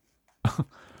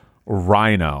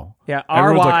 Rhino. Yeah,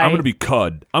 Everyone's like, R-Y- I'm gonna be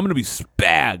Cud. I'm gonna be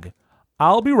Spag.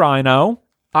 I'll be Rhino.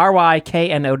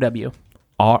 RYKNOW.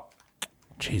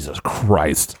 Jesus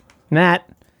Christ. Nat,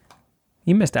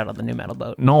 you missed out on the new metal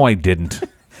boat. No, I didn't.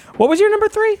 What was your number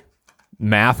 3?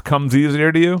 Math comes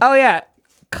easier to you? Oh, yeah.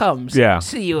 Comes. Yeah.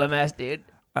 CUMS, dude.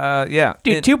 Yeah.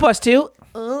 Dude, 2 plus 2.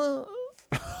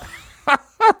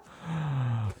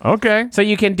 Okay. So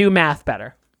you can do math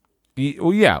better.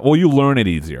 Well, yeah. Well, you learn it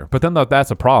easier. But then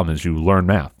that's a problem is you learn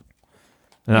math.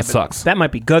 And that sucks. That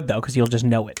might be good, though, because you'll just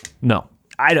know it. No.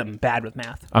 I'm bad with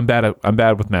math. I'm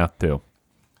bad with math, too.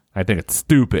 I think it's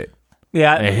stupid.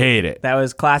 Yeah. I hate it. That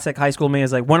was classic high school me.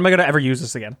 Is like, when am I going to ever use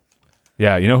this again?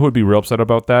 Yeah. You know who would be real upset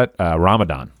about that?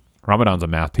 Ramadan. Ramadan's a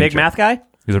math teacher. Big math guy?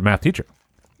 He's a math teacher.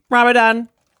 Ramadan,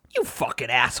 you fucking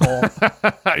asshole.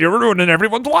 You're ruining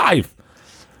everyone's life.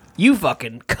 You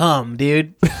fucking cum,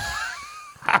 dude.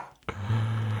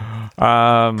 You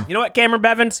know what, Cameron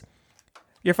Bevins?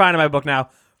 You're fine in my book now.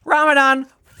 Ramadan,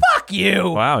 fuck you.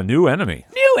 Wow. New enemy.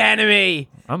 New enemy.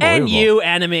 Unbelievable. And you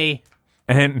enemy.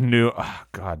 And new. Oh,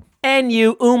 God. And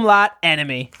you umlaut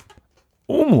enemy.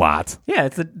 Umlaut. Yeah,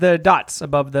 it's the dots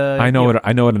above the. I know what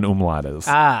an umlaut is.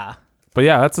 Ah. But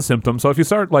yeah, that's a symptom. So if you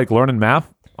start like learning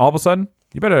math, all of a sudden,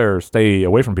 you better stay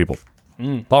away from people.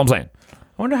 That's all I'm saying.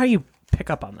 I wonder how you pick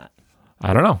up on that.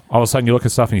 I don't know. All of a sudden, you look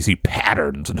at stuff and you see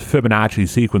patterns and Fibonacci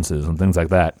sequences and things like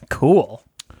that. Cool.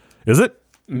 Is it?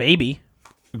 Maybe.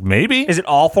 Maybe. Is it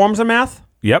all forms of math?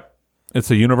 Yep. It's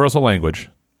a universal language.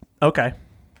 Okay.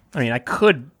 I mean, I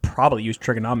could probably use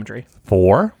trigonometry.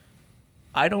 4.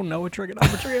 I don't know what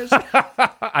trigonometry is.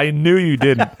 I knew you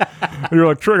didn't. You're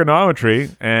like trigonometry,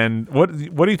 and what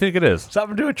do you think it is?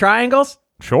 Something to do with triangles?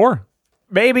 Sure.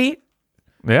 Maybe.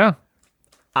 Yeah.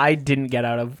 I didn't get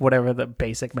out of whatever the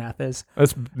basic math is.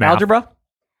 That's math. Algebra?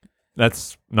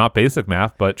 That's not basic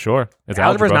math, but sure. It's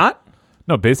Algebra's algebra. not?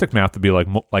 No, basic math would be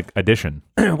like addition.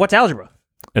 What's algebra?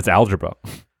 It's algebra.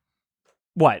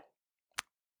 What?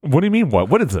 What do you mean what?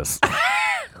 What is this?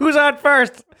 Who's on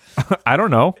first? I don't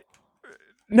know.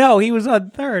 No, he was on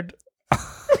third.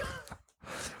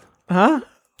 Huh?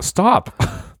 Stop.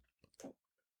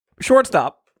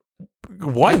 Shortstop.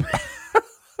 What?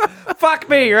 Fuck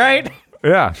me, right?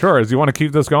 Yeah, sure. Do you want to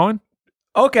keep this going?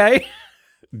 Okay.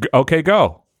 Okay,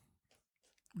 go.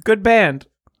 Good band.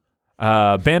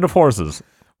 Band of Horses.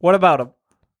 What about him?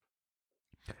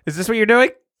 Is this what you're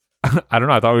doing? I don't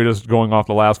know. I thought we were just going off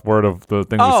the last word of the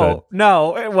thing we said. Oh,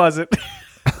 no, it wasn't.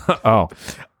 Oh.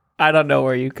 I don't know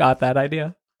where you got that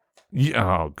idea.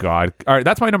 Oh, God. All right,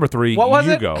 that's my number 3. What was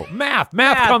you it? go. Math.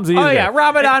 Math comes easy. Oh, yeah,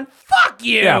 Ramadan. Fuck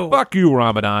you. Yeah, fuck you,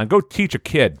 Ramadan. Go teach a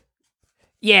kid.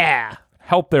 Yeah.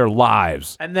 Help their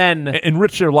lives. And then,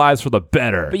 Enrich their lives for the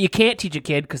better. but you can't teach a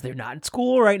kid because they're not in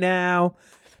school right now.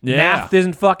 Yeah. Math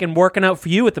isn't fucking working out for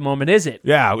you at the moment, is it?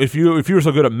 Yeah, if you're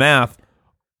so good at math,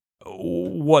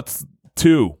 what's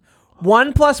 2?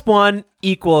 1 + 1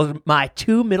 equals my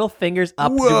 2 middle fingers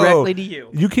up Whoa. directly to you.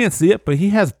 You can't see it, but he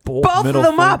has both Both of middle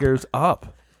them up. fingers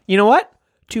up. You know what?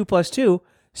 2 + 2,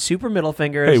 super middle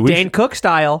fingers, Hey, we Dane Cook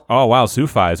style. Oh wow,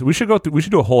 Sufis. We should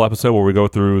do a whole episode where we go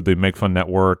through the Make Fun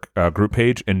Network group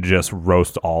page and just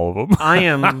roast all of them. I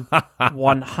am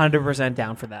 100%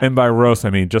 down for that. And by roast, I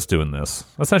mean just doing this.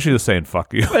 Essentially just saying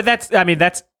fuck you. But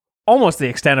that's almost the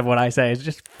extent of what I say is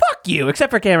just fuck you, except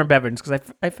for Cameron Bevins, because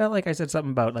I felt like I said something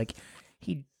about like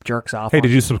he jerks off. Hey, on-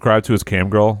 did you subscribe to his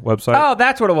Camgirl website? Oh,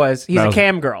 that's what it was. He's That a was-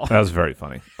 cam girl. That was very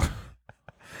funny.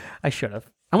 I should have.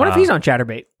 I wonder if he's on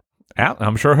Chatterbait.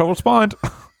 I'm sure he'll respond.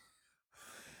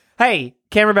 Hey,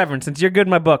 Cameron Bevins, since you're good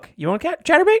in my book, you want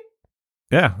Chatterbait?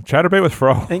 Yeah, Chatterbait with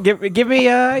Fro. And give me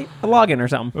a login or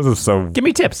something. This is Give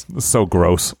me tips. so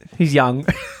gross. He's young.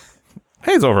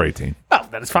 Hey, he's over 18. Oh,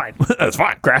 that is fine. That's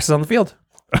fine. Grass is on the field,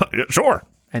 Yeah, sure.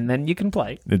 and then you can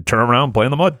play. Then turn around, play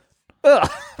in the mud. Ugh.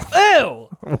 Ew.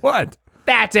 What?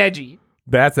 That's edgy.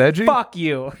 That's edgy? Fuck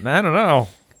you. I don't know.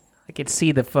 I could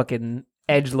see the fucking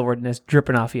edgelordness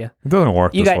dripping off you. It doesn't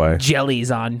work You this got way.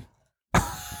 jellies on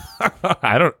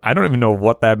I don't even know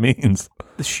what that means.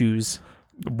 the shoes.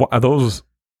 Are those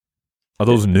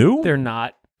new? They're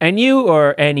not. NU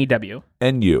or NEW?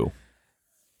 NU.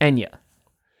 Enya.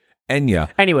 Enya.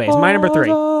 Anyways, my number 3.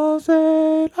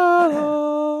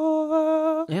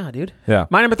 Yeah, dude. Yeah.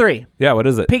 My number 3. Yeah, what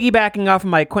is it? Piggybacking off of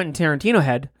my Quentin Tarantino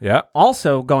head, Yeah.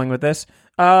 also going with this,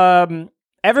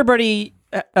 everybody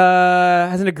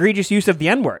has an egregious use of the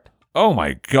N-word. Oh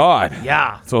my God.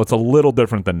 Yeah. So it's a little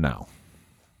different than now.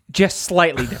 Just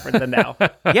slightly different than now.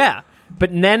 Yeah. But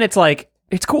then it's like,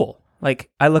 it's cool. Like,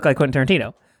 I look like Quentin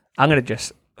Tarantino. I'm going to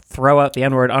just throw out the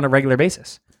N-word on a regular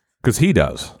basis. Because he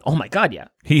does. Oh my God, yeah.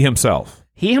 He himself.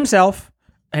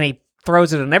 And he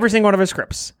throws it in every single one of his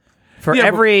scripts. For Yeah,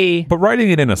 every... But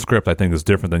writing it in a script, I think, is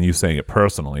different than you saying it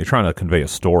personally. You're trying to convey a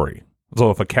story.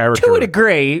 So if a character... To a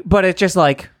degree, but it's just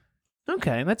like,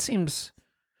 okay, that seems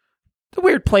a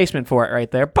weird placement for it right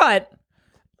there. But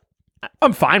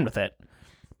I'm fine with it.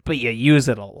 But you use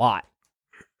it a lot.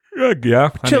 Yeah.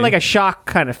 To like a shock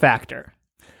kind of factor.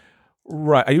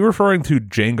 Right. Are you referring to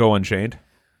Django Unchained?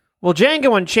 Well,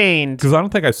 Django Unchained... Because I don't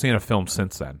think I've seen a film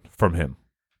since then from him.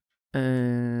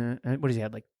 what does he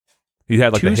have? Like He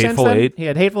had like 2 the since Hateful then? Eight, He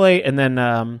had Hateful Eight, and then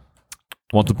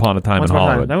Once Upon a Time Once in Upon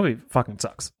a Time. Hollywood. That movie fucking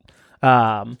sucks.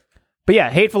 But yeah,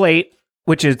 Hateful Eight,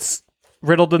 which is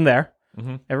riddled in there.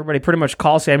 Mm-hmm. Everybody pretty much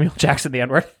calls Samuel Jackson the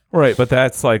N-word. Right, but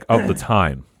that's like of the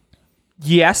time.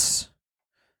 Yes,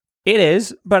 it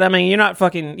is. But I mean, you're not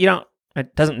fucking. You don't.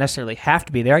 It doesn't necessarily have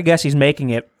to be there. I guess he's making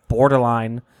it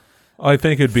borderline. I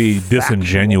think it'd be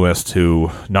disingenuous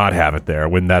to not have it there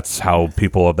when that's how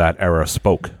people of that era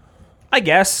spoke. I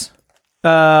guess.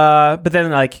 But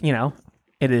then, like, you know,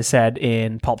 it is said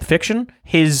in Pulp Fiction,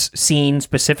 his scene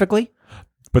specifically.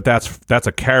 But that's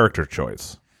a character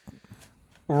choice.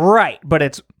 Right, but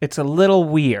it's a little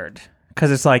weird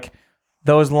because it's like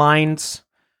those lines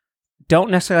don't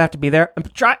necessarily have to be there.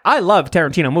 I love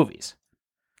Tarantino movies.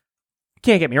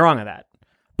 Can't get me wrong on that.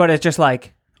 But it's just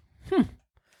like,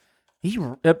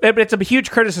 it's a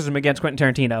huge criticism against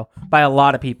Quentin Tarantino by a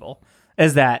lot of people,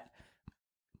 is that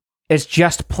it's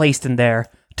just placed in there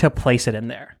to place it in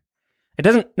there. It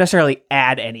doesn't necessarily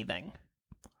add anything.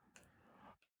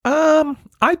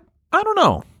 I don't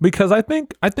know, because I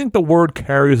think the word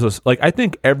carries us. Like, I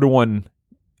think everyone,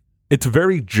 it's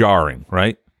very jarring,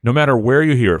 right? No matter where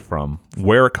you hear it from,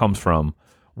 where it comes from,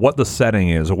 what the setting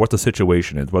is, or what the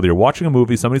situation is. Whether you're watching a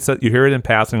movie, somebody said you hear it in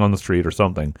passing on the street or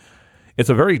something. It's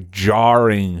a very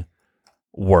jarring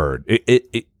word.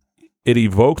 It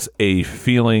evokes a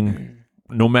feeling,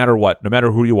 no matter what, no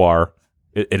matter who you are.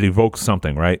 It evokes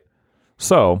something, right?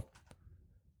 So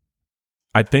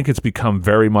I think it's become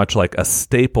very much like a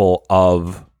staple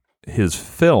of his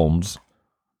films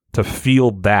to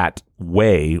feel that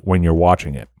way when you're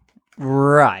watching it.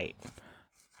 Right.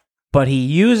 But he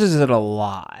uses it a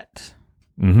lot.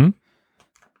 Mm-hmm.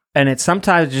 And it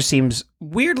sometimes just seems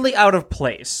weirdly out of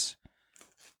place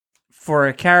for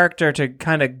a character to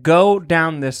kind of go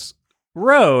down this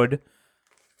road.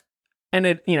 And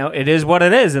it is what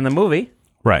it is in the movie.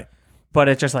 Right. But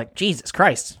it's just like, Jesus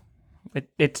Christ.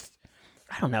 It's,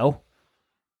 I don't know.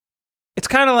 It's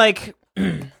kind of like,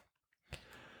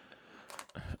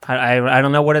 I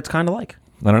don't know what it's kind of like.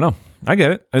 I don't know. I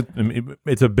get it.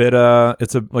 It's a bit,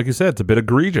 like you said, it's a bit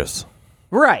egregious.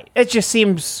 Right. It just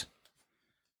seems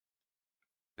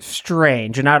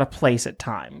strange and out of place at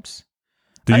times.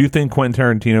 Do you think Quentin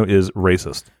Tarantino is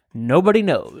racist? Nobody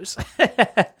knows.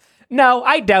 No,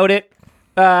 I doubt it.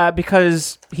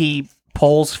 Because he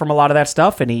pulls from a lot of that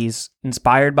stuff and he's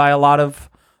inspired by a lot of,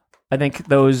 I think,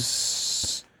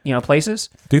 those, places.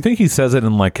 Do you think he says it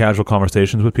in like casual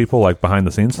conversations with people, like behind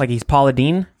the scenes? Like he's Paula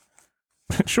Deen?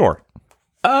 Sure.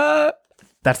 I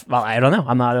don't know.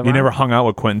 I'm not. You never hung out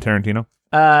with Quentin Tarantino?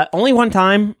 Only one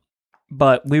time,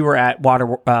 but we were at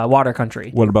Water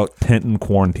Country. What about Tintin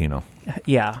Quarantino?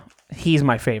 Yeah, he's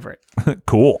my favorite.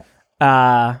 Cool.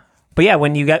 But yeah,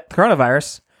 when you get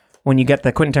coronavirus, when you get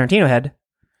the Quentin Tarantino head,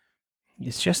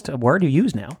 it's just a word you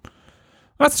use now.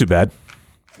 That's too bad.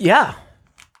 Yeah.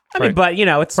 I mean, but,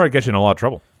 it's... Probably gets you in a lot of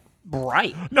trouble.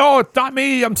 Right. No, it's not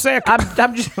me. I'm sick.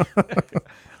 I'm just...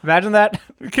 Imagine that.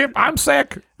 I'm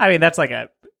sick. I mean, that's like a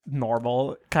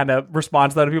normal kind of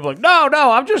response though to people like, no,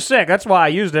 I'm just sick. That's why I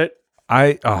used it.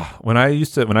 When I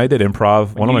did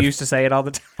improv, used to say it all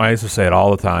the time. I used to say it all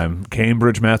the time.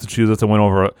 Cambridge, Massachusetts. I went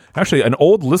over. Actually, an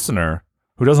old listener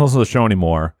who doesn't listen to the show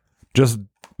anymore just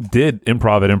did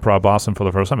improv at Improv Boston for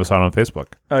the first time. I saw it on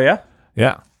Facebook. Oh yeah.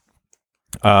 Yeah.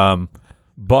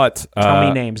 But tell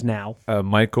me names now.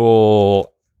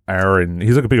 Michael Aaron.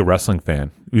 He's like a big wrestling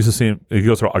fan. We used to see him. He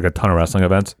goes to like a ton of wrestling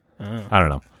events. I don't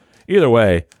know. Either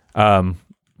way, the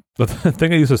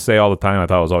thing I used to say all the time, I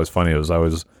thought was always funny.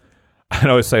 Was I'd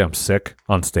always say I'm sick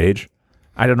on stage.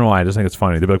 I don't know why. I just think it's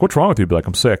funny. They'd be like, "What's wrong with you?" I'd be like,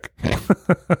 "I'm sick."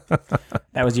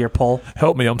 That was your pull.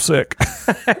 Help me, I'm sick.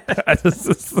 I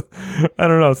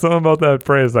don't know. Something about that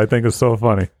phrase I think is so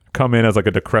funny. Come in as like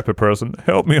a decrepit person.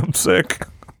 Help me, I'm sick.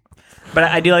 But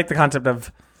I do like the concept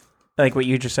of like what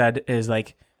you just said is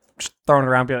like just throwing it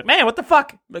around, be like, man, what the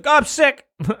fuck? Like, oh, I'm sick.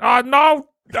 Oh, no.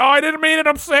 Oh, I didn't mean it.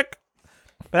 I'm sick.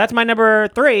 But that's my number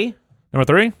 3. Number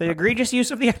 3? The egregious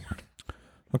use of the N-word.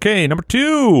 Okay, number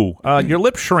 2. Your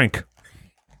lips shrink.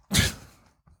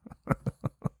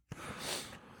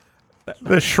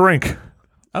 The shrink.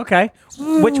 Okay.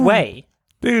 Which way?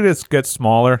 They just get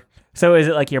smaller. So is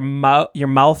it like your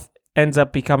mouth ends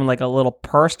up becoming like a little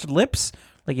pursed lips?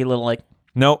 Like your little like...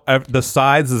 No, the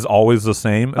size is always the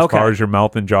same as far as your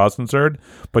mouth and jaw is concerned,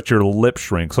 but your lips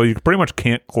shrink. So you pretty much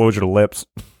can't close your lips.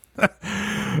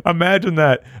 Imagine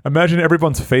that. Imagine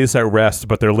everyone's face at rest,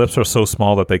 but their lips are so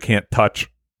small that they can't touch.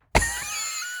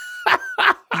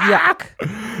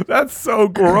 Yuck. That's so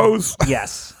gross.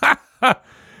 Yes.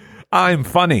 I'm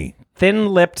funny.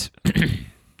 Thin-lipped...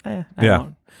 I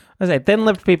was say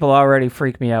thin-lipped people already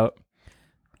freak me out.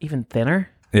 Even thinner?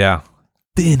 Yeah.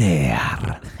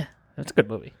 Thinner. That's a good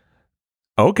movie.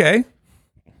 Okay.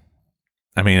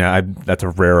 I mean, that's a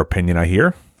rare opinion I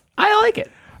hear. I like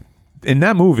it. In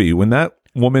that movie, when that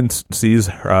woman sees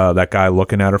that guy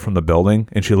looking at her from the building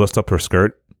and she lifts up her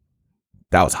skirt,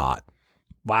 that was hot.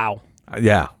 Wow.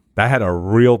 Yeah. That had a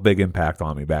real big impact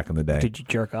on me back in the day. Did you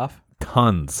jerk off?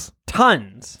 Tons.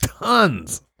 Tons. I'm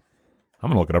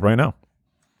going to look it up right now.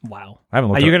 Wow. I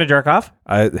haven't Are looked you going to jerk off?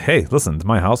 Hey, listen, it's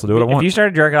my house. I'll do what I want. If you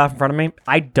started jerking off in front of me,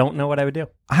 I don't know what I would do.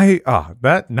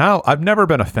 I've never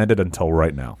been offended until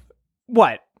right now.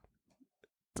 What?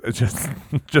 It's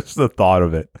just the thought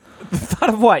of it. The thought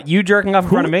of what? You jerking off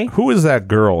in front of me? Who is that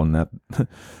girl in that?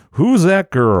 Who's that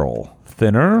girl?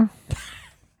 Thinner?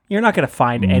 You're not going to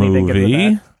find anything good with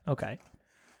Movie? that. Okay.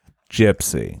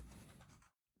 Gypsy.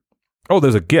 Oh,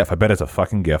 there's a GIF. I bet it's a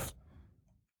fucking GIF.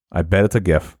 I bet it's a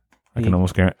GIF. I can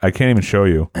almost guarantee. I can't even show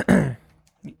you.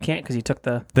 You can't because you took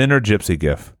the... Thinner gypsy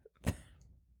GIF.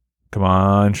 Come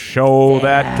on, show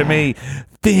that to me.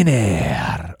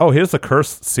 Thinner. Oh, here's the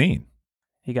cursed scene.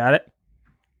 You got it?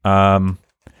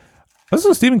 This is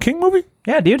a Stephen King movie?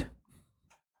 Yeah, dude.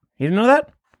 You didn't know that?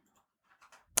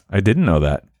 I didn't know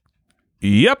that.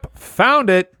 Yep, found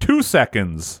it. 2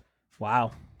 seconds.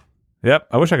 Wow. Yep,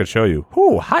 I wish I could show you.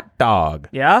 Ooh, hot dog.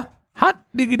 Yeah? Hot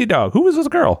diggity dog. Who is this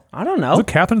girl? I don't know. Is it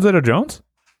Catherine Zeta-Jones?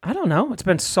 I don't know. It's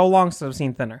been so long since I've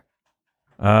seen Thinner.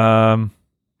 Why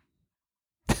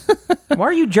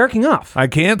are you jerking off? I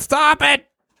can't stop it.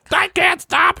 I can't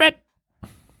stop it.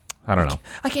 I don't know.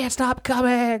 I can't stop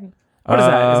coming. What is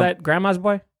that? Is that Grandma's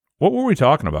Boy? What were we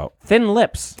talking about? Thin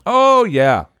lips. Oh,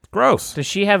 yeah. Gross. Does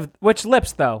she have... Which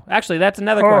lips, though? Actually, that's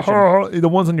another question. The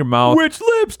ones in your mouth. Which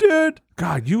lips, dude?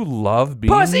 God, you love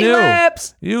being Pussy new.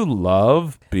 lips! You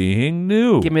love being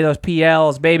new. Give me those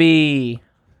PLs, baby.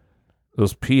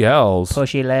 Those PLs.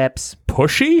 Pushy lips.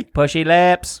 Pushy? Pushy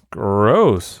lips.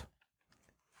 Gross.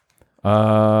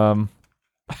 I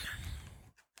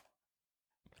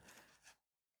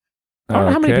don't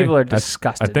know how many people are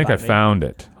disgusted. I think by I me. found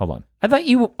it. Hold on. I thought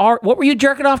you are. What were you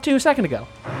jerking off to a second ago?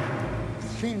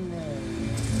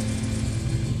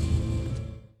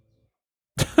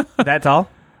 That's all?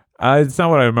 It's not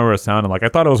what I remember it sounding like. I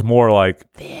thought it was more like...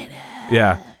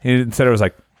 Yeah. Instead it was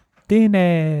like...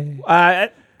 Dinner.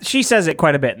 She says it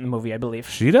quite a bit in the movie, I believe.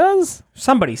 She does?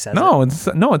 Somebody says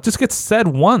it. No, it just gets said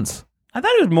once. I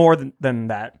thought it was more than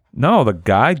that. No, the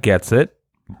guy gets it.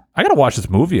 I gotta watch this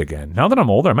movie again. Now that I'm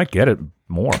older, I might get it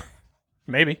more.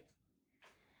 Maybe.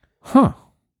 Huh.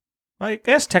 I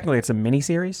guess technically it's a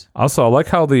miniseries. Also, I like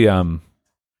how the...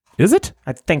 Is it?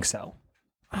 I think so.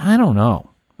 I don't know.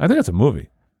 I think it's a movie.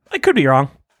 I could be wrong.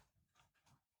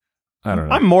 I don't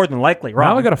know. I'm more than likely wrong.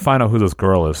 Now I gotta find out who this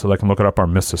girl is so I can look it up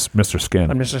on Mr. Skin.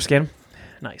 On Mr. Skin?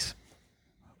 Nice.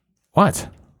 What?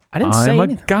 I didn't say I'm a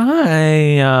anything.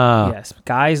 guy. Yes.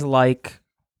 Guys like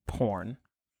porn.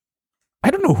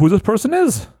 I don't know who this person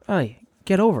is. Hey,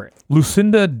 get over it.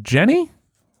 Lucinda Jenny?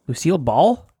 Lucille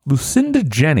Ball? Lucinda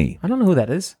Jenny. I don't know who that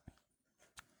is.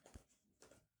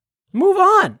 Move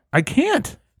on. I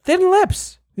can't. Thin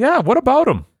lips. Yeah, what about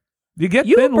them? You get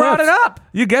You thin brought lips. it up.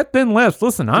 You get thin lips.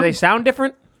 Listen, Do they sound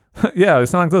different? yeah, they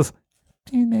sound like this.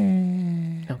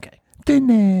 Okay.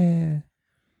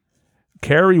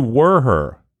 Carrie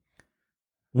Wooher.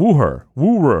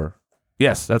 Wooher.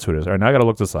 Yes, that's who it is. All right, now I got to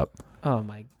look this up. Oh,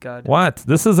 my God. What?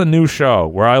 This is a new show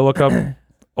where I look up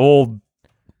old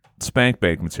spank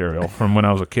bank material from when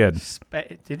I was a kid.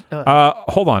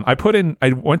 Hold on.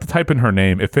 I went to type in her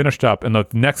name. It finished up, and the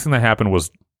next thing that happened was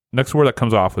Next word that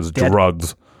comes off is Dead.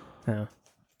 drugs. Yeah.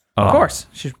 Of course.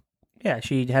 She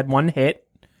had one hit.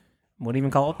 Wouldn't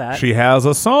even call it that. She has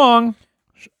a song.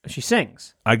 She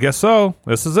sings. I guess so.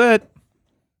 This is it.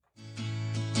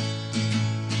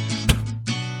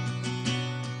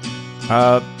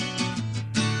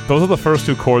 Those are the first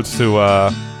two chords to.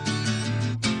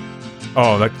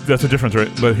 That's a difference, right?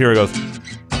 But here it goes.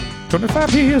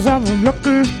 25 years I'm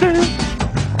looking still.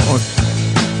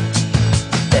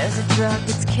 There's a drug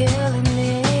that's killing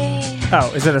me.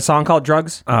 Oh, is it a song called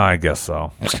Drugs? I guess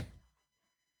so.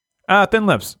 Thin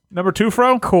Lips. Number 2,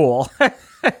 Fro? Cool.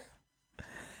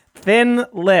 Thin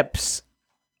Lips.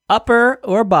 Upper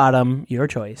or bottom, your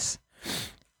choice.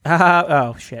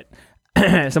 Oh, shit.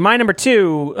 So my number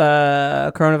 2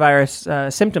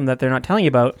 coronavirus symptom that they're not telling you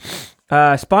about,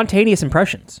 spontaneous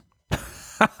impressions.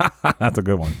 That's a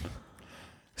good one.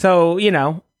 So,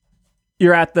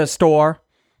 you're at the store,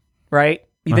 right?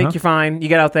 You think you're fine. You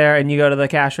get out there and you go to the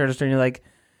cash register and you're like,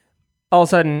 all of a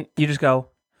sudden, you just go,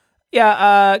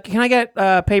 yeah, can I get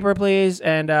paper, please?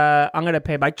 And I'm going to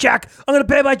pay by check. I'm going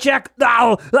to pay by check.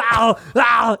 Ow, ow,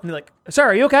 ow. And you're like, sir,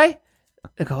 are you okay?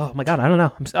 I go, oh my God, I don't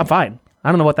know. I'm fine. I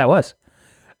don't know what that was.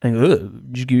 And I go,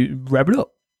 just wrap it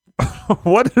up.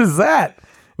 What is that?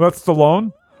 That's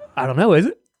Stallone? I don't know, is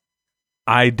it?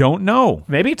 I don't know.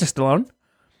 Maybe it's a Stallone.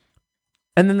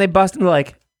 And then they bust and they're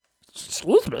like,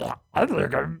 excuse me, I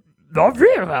think I'm not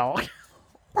very well.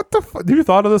 What the fuck? Have you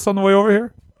thought of this on the way over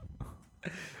here?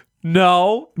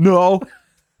 No.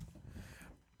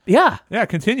 Yeah. Yeah,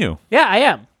 continue. Yeah, I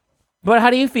am. But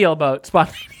how do you feel about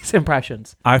spontaneous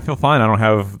impressions? I feel fine. I don't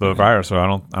have the virus, so I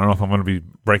don't know if I'm going to be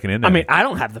breaking into I it. mean, I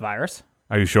don't have the virus.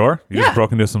 Are you sure? You Yeah. just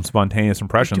broke into some spontaneous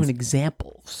impressions. Doing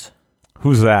examples.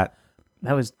 Who's that?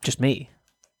 That was just me.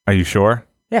 Are you sure?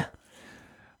 Yeah.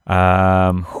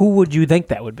 I Who would you think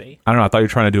that would be? don't know. I thought you were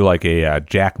trying to do like a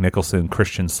Jack Nicholson,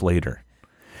 Christian Slater.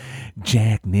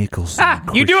 Jack Nicholson.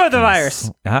 You do have the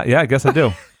Christian virus. Yeah, I guess I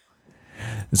do.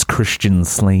 It's Christian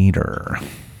Slater.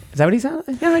 Is that what he sounds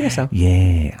like? Yeah, I guess so.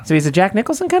 Yeah. So he's a Jack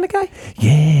Nicholson kind of guy?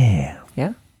 Yeah.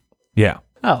 Yeah. Yeah.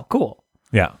 Oh, cool.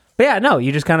 Yeah. But yeah, no,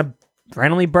 you just kind of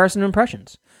randomly burst into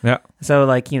impressions. Yeah. So,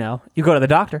 like, you go to the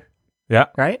doctor, Yeah.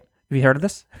 right? Have you heard of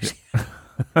this?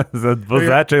 Was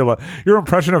that Jay Leno? Your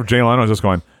impression of Jay Leno was just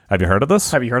going, have you heard of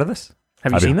this? Have you heard of this?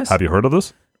 Have you seen this? Have you heard of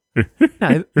this?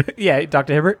 No, yeah,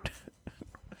 Dr. Hibbert.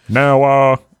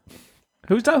 No,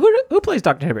 Who plays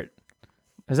Dr. Hibbert?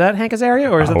 Is that Hank Azaria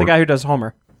or is it the guy who does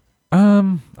Homer?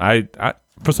 I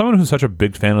for someone who's such a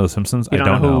big fan of The Simpsons, I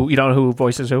don't know. You don't know who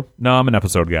voices who? No, I'm an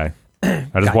episode guy. I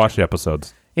just watch the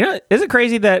episodes. Is it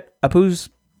crazy that Apu's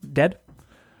dead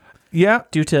Yeah.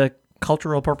 due to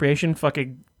cultural appropriation?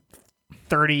 Fucking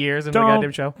 30 years in the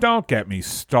goddamn show. Don't get me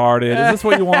started. Is this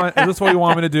what you want? Is this what you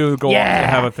want me to do? Go on and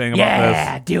have a thing about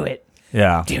Yeah, do it. this?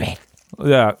 Yeah. Do it.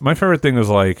 Yeah. My favorite thing is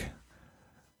like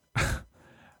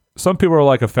some people are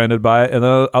like offended by it and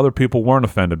then other people weren't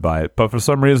offended by it. But for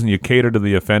some reason you cater to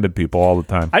the offended people all the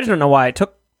time. I just don't know why it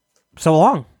took so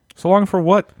long. So long for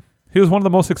what? He was one of the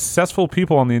most successful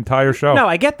people on the entire show. No,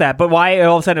 I get that, but why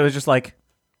all of a sudden it was just like,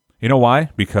 You know why?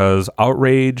 Because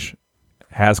outrage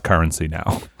has currency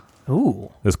now. ooh.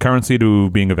 There's currency to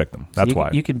being a victim. That's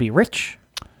why. You can be rich.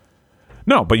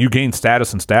 No, but you gain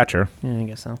status and stature. Yeah, I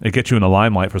guess so. It gets you in the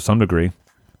limelight for some degree.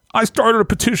 I started a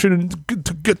petition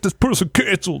to get this person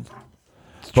canceled.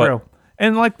 It's true.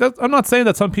 And like, I'm not saying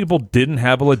that some people didn't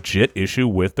have a legit issue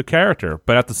with the character,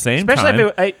 but at the same time,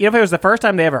 Especially if it was the first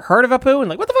time they ever heard of Apu and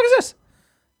like, what the fuck is this?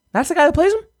 That's the guy that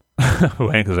plays him? who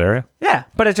Hank Azaria? Yeah,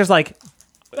 but it's just like,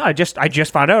 I just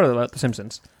found out about The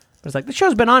Simpsons. But it's like, the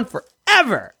show's been on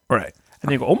forever. Right. And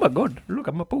then you go, oh my god, look,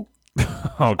 I'm Apu. Okay.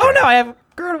 Oh no, I have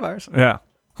coronavirus. Yeah.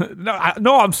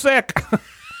 No, I'm sick.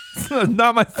 It's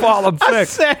not my fault. I'm I'm sick.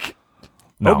 sick.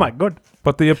 No. Oh my god.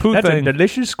 But the Apu That's thing, a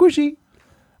delicious squishy.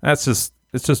 it's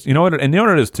just you know what, and you know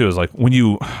what it is too is like when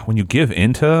you give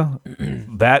into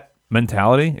that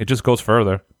mentality, it just goes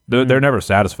further. They're never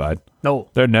satisfied. No.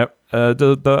 They're never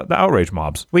the outrage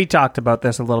mobs. We talked about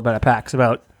this a little bit at PAX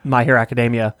about My Hero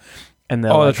Academia and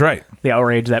the That's right. the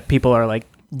outrage that people are like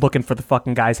looking for the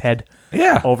fucking guy's head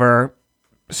Yeah. over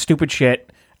stupid shit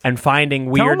and finding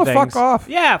Tell weird him to things. fuck off.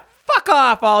 Yeah, fuck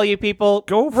off, all you people.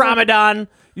 Go for- Ramadan.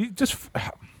 You just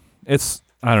it's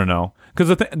I don't know because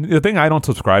the thing I don't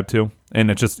subscribe to, and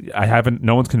it's just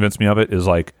no one's convinced me of it, is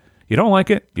like you don't like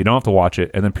it, you don't have to watch it,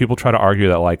 and then people try to argue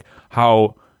that like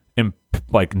how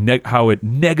it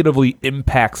negatively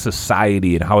impacts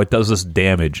society and how it does this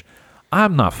damage.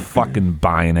 I'm not fucking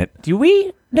buying it. Do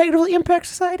we negatively impact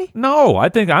society? No, I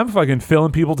think I'm fucking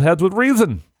filling people's heads with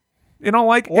reason. You know,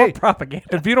 like Or hey, propaganda?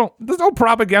 if you don't, there's no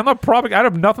propaganda. I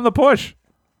have nothing to push.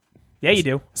 Yeah, you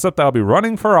do. Except I'll be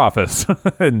running for office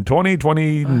in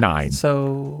 2029.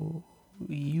 So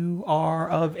you are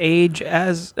of age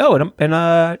as in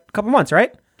a couple months,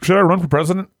 right? Should I run for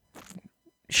president?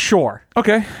 Sure.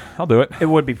 Okay, I'll do it. It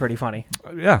would be pretty funny.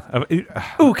 Yeah.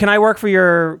 Ooh, can I work for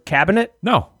your cabinet?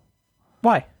 No.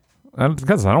 Why?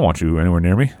 Because I don't want you anywhere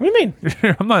near me. What do you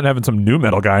mean? I'm not having some new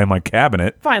metal guy in my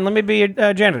cabinet. Fine, let me be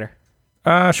a janitor.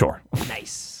 Sure.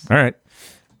 Nice. All right.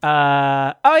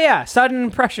 Oh yeah, sudden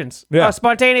impressions. Yeah.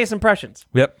 Spontaneous impressions.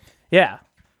 Yep. Yeah.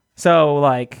 So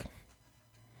like,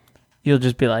 you'll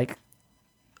just be like,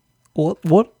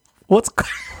 what's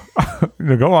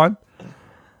Go on.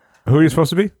 Who are you supposed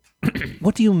to be?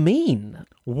 what do you mean?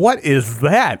 What is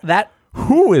that? That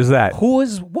Who is that? who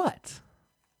is what?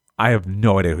 I have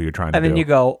no idea who you're trying to And do. then you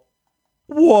go,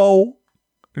 whoa.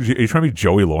 Are you trying to be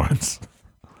Joey Lawrence?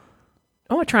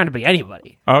 I'm not trying to be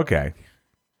anybody. Okay.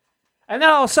 And then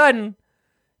all of a sudden,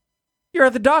 you're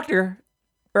at the doctor,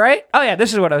 right? Oh yeah,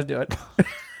 this is what I was doing.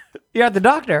 You're at the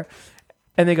doctor,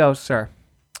 and they go, "Sir,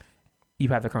 you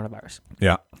have the coronavirus."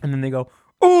 Yeah. And then they go,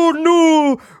 "Oh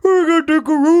no, I got the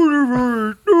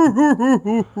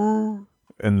coronavirus."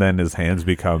 And then his hands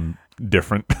become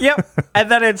different. Yep.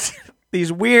 And then it's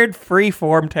these weird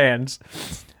free-formed hands,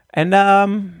 and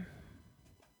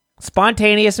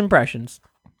spontaneous impressions.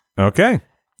 Okay.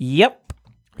 Yep.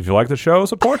 If you like the show,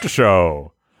 support the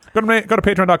show. Go to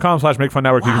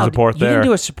patreon.com/MakeFunNetwork. You can support you there. can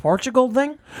do a Portugal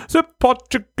thing.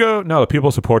 Portugal. No, the people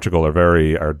of Portugal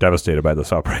are devastated by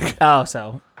this outbreak. Oh,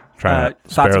 so Trying to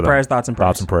thoughts spare and them. prayers, thoughts and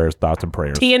prayers. Thoughts and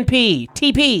prayers. TNP,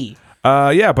 TP.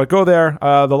 Yeah, but go there.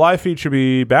 The live feed should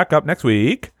be back up next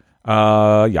week.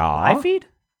 Yeah. Live feed?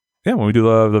 Yeah, when we do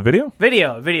the video.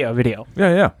 Video.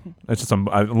 Yeah. It's just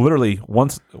I literally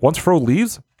once Fro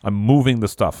leaves, I'm moving the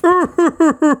stuff.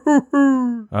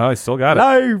 Oh, I still got it.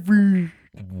 Live feed.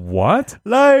 What?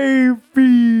 Live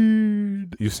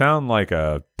feed. You sound like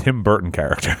a Tim Burton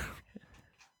character.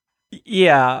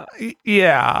 Yeah.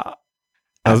 Yeah.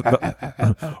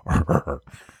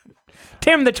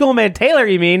 Tim the Toolman Taylor,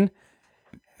 you mean?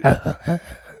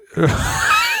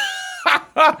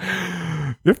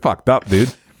 You're fucked up,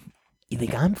 dude. You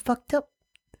think I'm fucked up?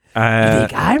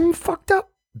 I'm fucked up?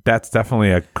 That's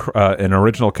definitely an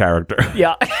original character.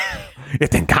 Yeah. You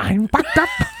think I'm fucked up?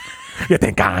 You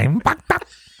think I'm fucked up?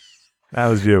 That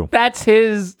was you. That's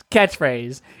his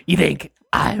catchphrase. You think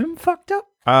I'm fucked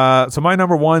up? So my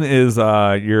number one is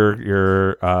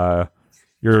your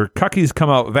cookies come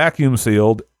out vacuum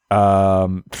sealed,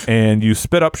 and you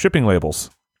spit up shipping labels.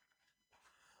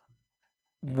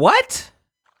 What?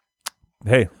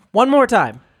 Hey, One more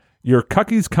time. your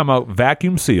cookies come out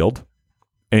vacuum sealed,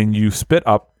 and you spit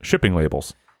up shipping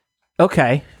labels.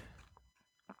 Okay.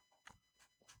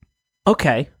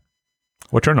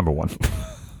 What's your number one?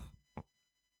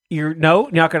 You're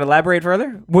not going to elaborate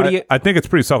further? What do you? I think it's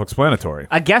pretty self-explanatory.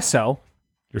 I guess so.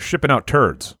 You're shipping out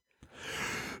turds.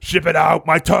 Shipping out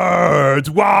my turds.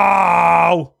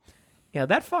 Wow. Yeah,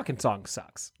 that fucking song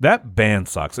sucks. That band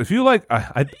sucks. If you like,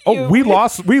 we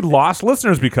lost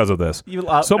listeners because of this.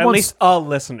 At least a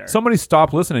listener. Somebody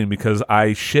stopped listening because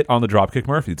I shit on the Dropkick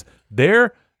Murphys.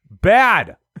 They're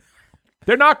bad.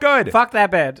 They're not good. Fuck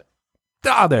that band.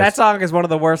 That song is one of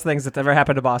the worst things that's ever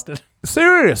happened to Boston.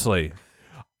 Seriously.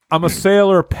 I'm a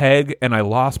sailor, Peg, and I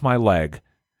lost my leg.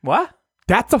 What?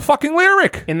 That's a fucking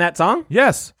lyric. In that song?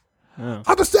 Yes. Oh.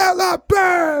 I'm a sailor,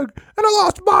 Peg, and I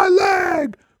lost my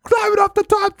leg. Climbing up the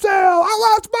top sail,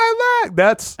 I lost my leg.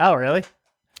 That's Oh, really?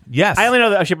 yes. I only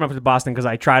know that I ship up to Boston because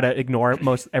I try to ignore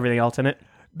most everything else in it.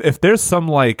 If there's some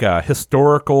like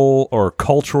historical or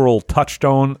cultural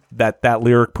touchstone that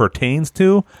lyric pertains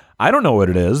to, I don't know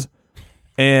what it is,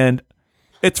 and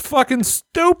it's fucking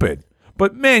stupid.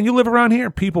 But man, you live around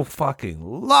here, people fucking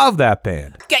love that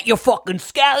band. Get your fucking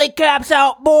scally caps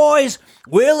out, boys.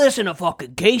 We're listening to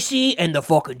fucking Casey and the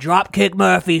fucking Dropkick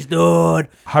Murphys, dude.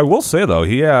 I will say though,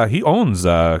 he owns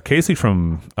Casey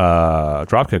from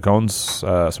Dropkick owns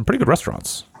some pretty good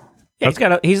restaurants.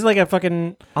 Yeah, he's like a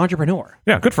fucking entrepreneur.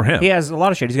 Yeah, good for him. He has a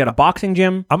lot of shit. He's got a boxing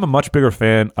gym. I'm a much bigger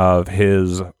fan of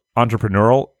his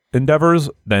entrepreneurial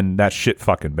endeavors than that shit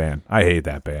fucking band. I hate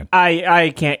that band.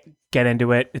 I can't get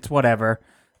into it. It's whatever.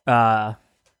 I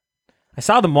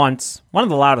saw them once. One of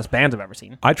the loudest bands I've ever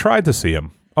seen. I tried to see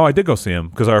him. Oh, I did go see him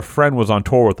because our friend was on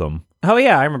tour with them. Oh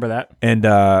yeah, I remember that. And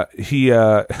he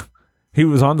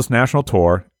was on this national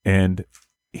tour, and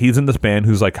he's in this band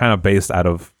who's like kind of based out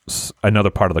of another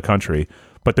part of the country,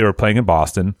 but they were playing in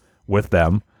Boston with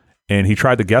them, and he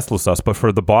tried to guest list us, but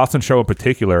for the Boston show in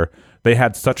particular, they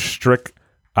had such strict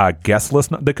guest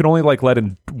list. They could only like let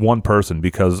in one person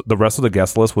because the rest of the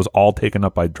guest list was all taken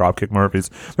up by Dropkick Murphys.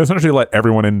 They essentially let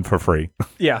everyone in for free.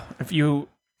 Yeah, if you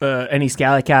any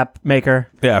scally cap maker.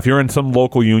 Yeah, if you're in some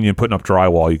local union putting up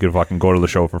drywall, you could fucking go to the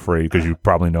show for free because you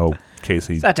probably know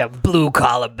Casey. Such a blue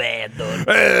collar band, though.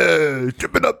 Hey,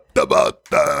 tipping up the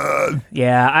button.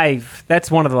 Yeah,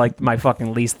 that's one of the, my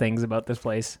fucking least things about this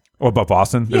place. What about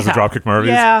Boston? Is the Dropkick Murphys?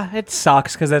 Yeah, it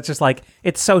sucks because that's just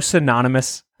it's so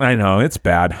synonymous. I know, it's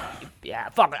bad. Yeah,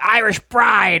 fucking Irish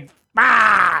pride.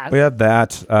 Ah! We had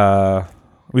that.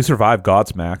 We survived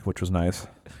Godsmack, which was nice.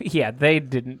 Yeah, they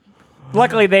didn't.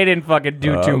 Luckily, they didn't fucking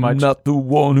do too much. Not the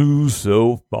one who's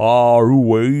so far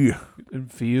away.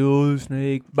 And feel the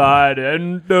snake bite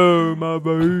under my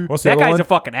baby. What's the That other guy's one? a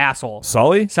fucking asshole.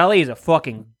 Sully? Sully is a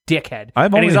fucking dickhead.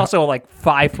 I've and he's only- also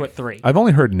 5'3". I've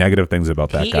only heard negative things about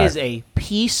that He guy. is a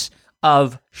piece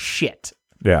of shit.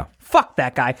 Yeah. Fuck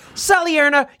that guy. Sully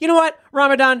Erna, you know what?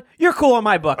 Ramadan, you're cool in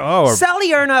my book. Oh,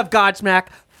 Sully Erna of Godsmack,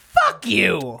 fuck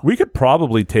you. We could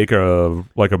probably take a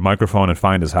microphone and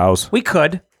find his house. We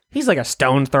could. He's like a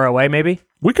stone's throw away, maybe.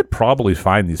 We could probably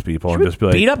find these people and just be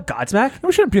like, Beat up Godsmack?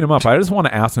 we shouldn't beat him up. I just want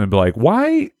to ask them and be like,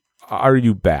 why are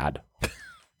you bad?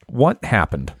 What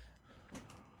happened?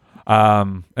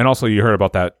 And also you heard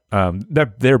about that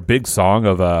their big song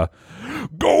of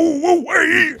go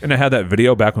away, and it had that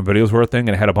video back when videos were a thing,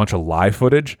 and it had a bunch of live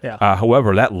footage. Yeah.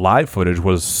 However, that live footage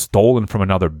was stolen from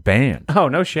another band. Oh,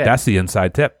 no shit. That's the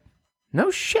inside tip.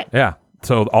 no shit. Yeah.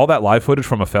 So all that live footage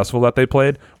from a festival that they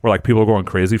played, where people going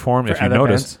crazy for him. If you other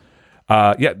notice,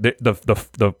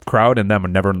 the crowd and them are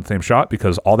never in the same shot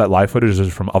because all that live footage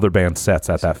is from other band sets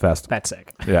at that fest. That's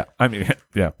sick. Yeah, I mean,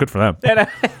 yeah, good for them. But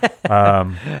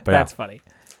That's funny.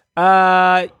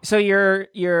 So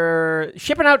you're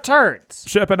shipping out turds.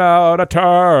 shipping out a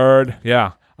turd.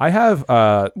 Yeah, I have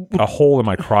a hole in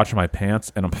my crotch in my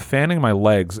pants, and I'm fanning my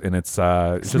legs, and it's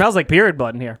just, Smells like period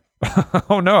blood in here.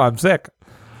 oh no, I'm sick.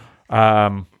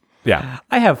 Yeah.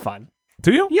 I have fun.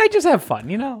 Do you? Yeah, I just have fun,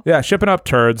 you know? Yeah, shipping up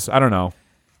turds. I don't know.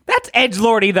 That's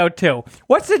edgelordy, though, too.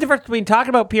 What's the difference between talking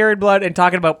about period blood and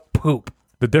talking about poop?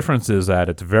 The difference is that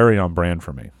it's very on brand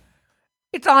for me.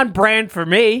 It's on brand for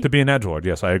me. To be an edgelord,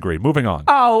 yes, I agree. Moving on.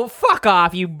 Oh, fuck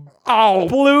off, you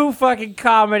blue fucking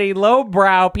comedy,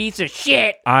 lowbrow piece of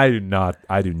shit. I do not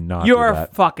do You're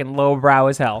that. fucking lowbrow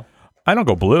as hell. I don't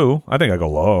go blue. I think I go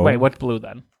low. Wait, what's blue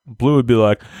then? Blue would be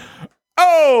like,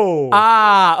 oh!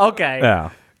 Ah, okay. Yeah.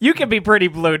 You can be pretty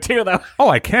blue, too, though. Oh,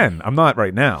 I can. I'm not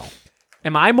right now.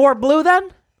 Am I more blue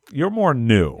then? You're more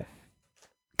new.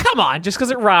 Come on, just because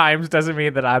it rhymes doesn't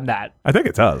mean that I'm that. I think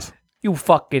it does. You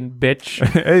fucking bitch.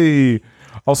 Hey.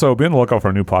 Also, be on the lookout for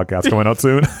a new podcast coming out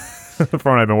soon.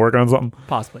 Before I've been working on something.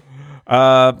 Possibly.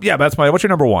 Yeah, what's your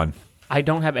number one? I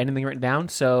don't have anything written down,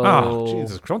 so... Oh,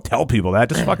 Jesus. Don't tell people that.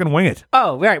 Just fucking wing it.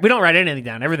 Oh, right. We don't write anything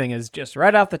down. Everything is just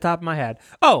right off the top of my head.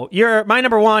 Oh, my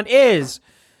number one is...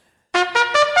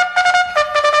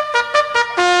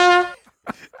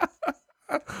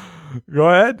 Go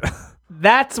ahead.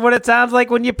 That's what it sounds like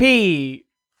when you pee.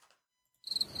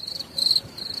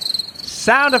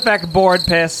 Sound effect board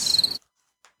piss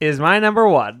is my number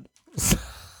one.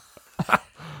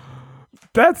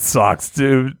 That sucks,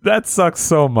 dude. That sucks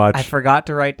so much. I forgot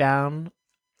to write down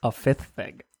a fifth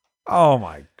thing. Oh,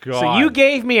 my God. So you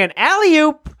gave me an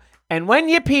alley-oop, and when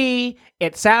you pee,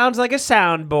 it sounds like a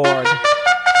soundboard.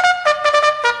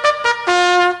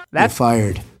 That's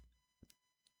fired.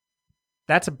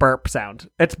 That's a burp sound.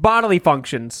 It's bodily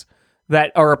functions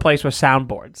that are replaced with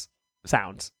sounds.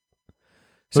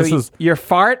 So This is- your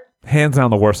fart? Hands down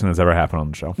the worst thing that's ever happened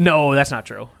on the show. No, that's not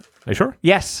true. Are you sure?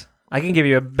 Yes, I can give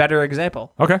you a better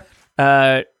example. Okay.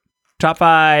 Top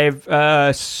 5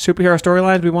 superhero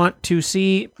storylines we want to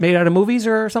see made out of movies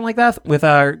or something like that with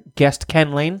our guest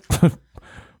Ken Lane.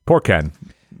 Poor Ken.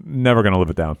 Never going to live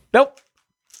it down. Nope.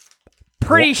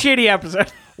 Pretty shitty episode.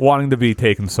 Wanting to be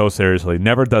taken so seriously.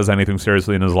 Never does anything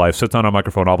seriously in his life. Sits on a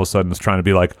microphone all of a sudden is trying to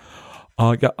be like,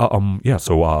 so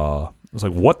it's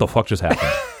like, what the fuck just happened?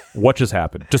 What just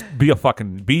happened? Just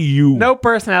be you. No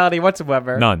personality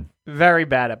whatsoever. None. Very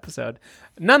bad episode.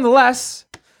 Nonetheless,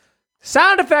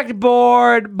 sound effect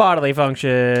board, bodily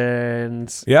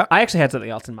functions. Yeah. I actually had something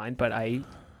else in mind, but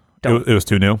it was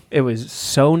too new. It was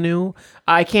so new.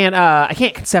 I can't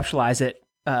conceptualize it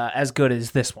as good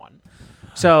as this one.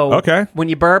 So Okay. when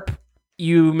you burp,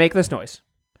 you make this noise.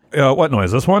 What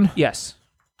noise? This one? Yes.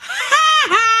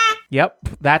 Yep,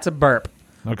 that's a burp.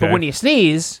 Okay. But when you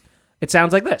sneeze, it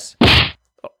sounds like this.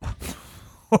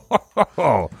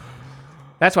 Oh.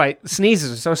 That's why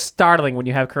sneezes are so startling when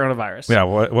you have coronavirus. Yeah.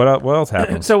 What else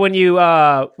happens? So when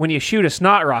you shoot a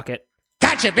snot rocket,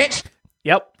 Gotcha, bitch.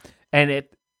 yep, and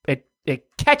it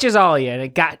catches all of you, and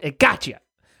it got you.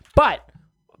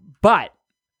 But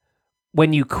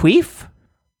when you queef,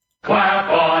 Clap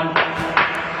on,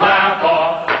 clap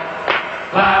off,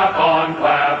 clap on,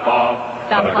 clap off.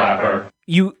 The clapper.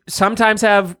 you sometimes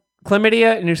have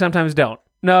chlamydia and you sometimes don't.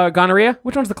 No, gonorrhea?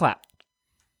 Which one's the clap?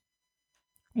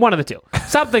 One of the two.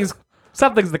 Something's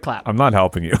the clap. I'm not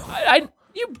helping you.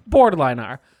 You borderline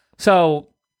are. So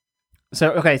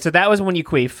okay, so that was when you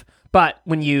queef, but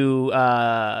when you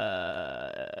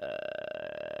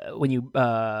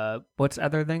what's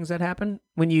other things that happen?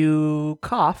 When you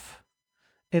cough,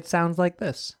 it sounds like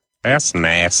this. That's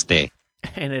nasty.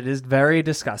 And it is very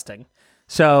disgusting.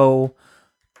 So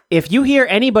if you hear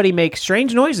anybody make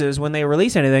strange noises when they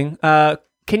release anything,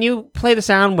 can you play the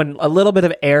sound when a little bit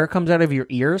of air comes out of your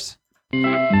ears?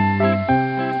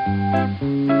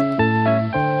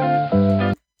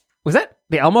 Was that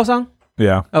the Elmo song?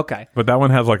 Yeah. Okay. But that one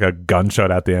has like a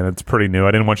gunshot at the end. It's pretty new.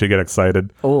 I didn't want you to get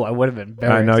excited. Oh, I would have been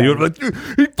very I know. excited. You would have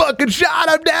like, he fucking shot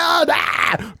him down.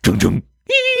 Ah! Chung, chung.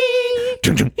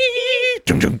 Chung, chung.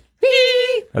 Chung, chung.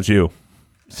 That's you.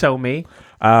 So me?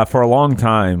 For a long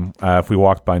time, if we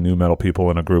walked by new metal people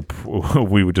in a group,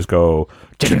 we would just go,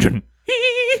 chung, chung.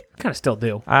 Kind of still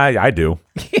do. I do.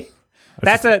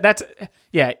 That's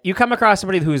yeah. You come across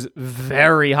somebody who's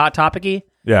very hot topicy.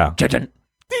 Yeah.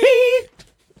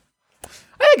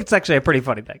 I think it's actually a pretty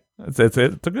funny thing. It's a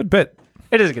good bit.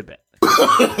 It is a good bit.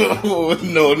 Oh,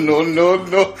 no, no, no,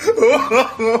 no.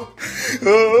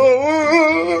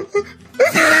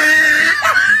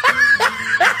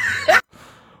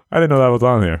 I didn't know that was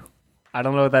on here. I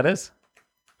don't know what that is.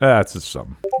 That's just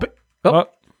something. Oh,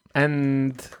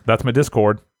 and That's my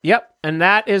Discord. yep, and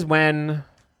that is when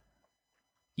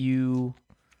you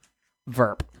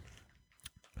verp.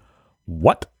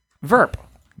 What? Verp.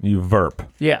 You verp.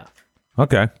 Yeah.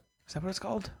 Okay. Is that what it's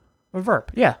called? A verp.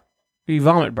 Yeah. You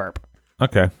vomit burp.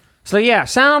 Okay. So yeah,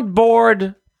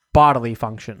 soundboard bodily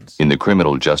functions. In the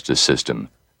criminal justice system,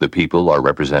 the people are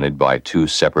represented by two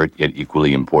separate yet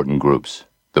equally important groups: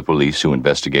 the police who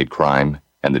investigate crime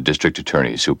and the district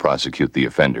attorneys who prosecute the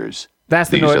offenders. That's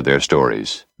the These noise. are their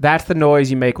stories. That's the noise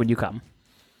you make when you come.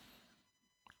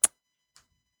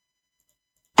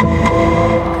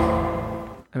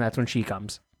 And that's when she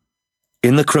comes.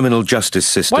 In the criminal justice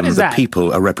system, What is the that?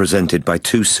 people are represented by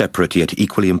two separate yet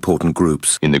equally important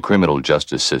groups. In the criminal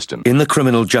justice system. In the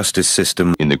criminal justice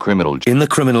system, In the criminal. in the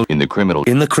criminal, In the criminal.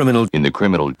 in the criminal, In the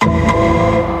criminal.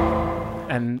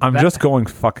 And I'm that- just going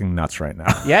fucking nuts right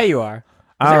now. Yeah, you are.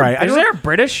 All right. Is there a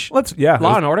British? Let's yeah. Law it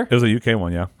was- and Order? It was a UK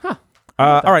one, yeah. Huh.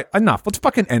 All right, enough. Let's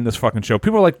fucking end this fucking show.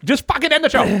 People are like, just fucking end the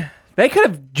show. They could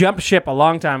have jumped ship a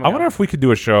long time ago. I wonder if we could do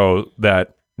a show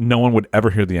that no one would ever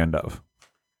hear the end of.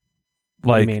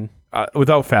 What do you Like, mean?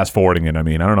 Without fast forwarding it. I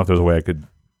mean, I don't know if there's a way I could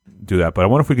do that, but I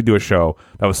wonder if we could do a show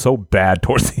that was so bad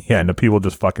towards the end that people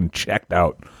just fucking checked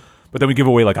out. But then we give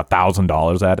away like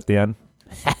 $1,000 at the end.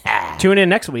 Tune in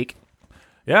next week.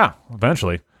 Yeah,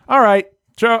 eventually. All right,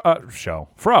 show.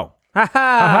 Fro. Ha ha!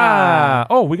 Ah.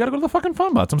 Oh, we got to go to the fucking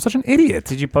fun butts. I'm such an idiot.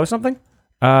 Did you post something?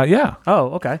 Yeah.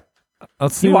 Oh, okay.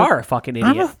 Let's see. You what- are a fucking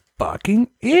I'm idiot. a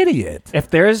fucking idiot.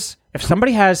 If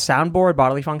somebody has soundboard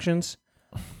bodily functions,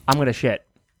 I'm gonna shit.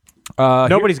 Nobody's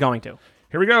Nobody's going to.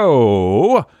 Here we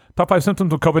go. Top 5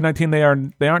 symptoms of COVID-19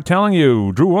 they aren't telling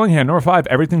you. Drew Willingham. Number 5,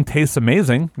 everything tastes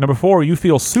amazing. Number 4, you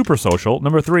feel super social.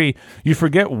 Number 3, you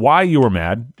forget why you were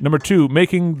mad. Number 2,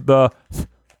 making the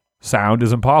sound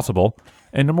is impossible.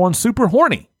 And number 1, super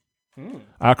horny.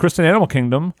 Kristen Animal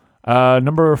Kingdom.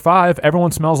 Number 5,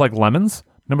 everyone smells like lemons.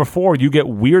 Number 4, you get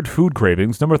weird food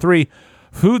cravings. Number 3,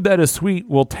 food that is sweet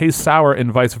will taste sour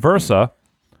and vice versa.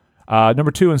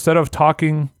 Number 2, instead of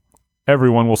talking,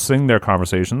 everyone will sing their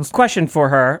conversations. Question for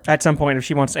her at some point if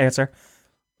she wants to answer.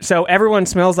 So everyone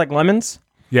smells like lemons.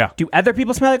 Yeah. Do other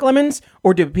people smell like lemons,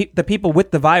 or do the people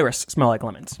with the virus smell like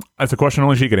lemons? That's a question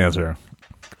only she can answer.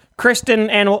 Kristen,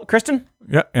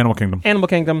 Yeah, Animal Kingdom. Animal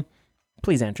Kingdom,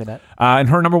 please answer that. And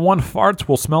her number 1, farts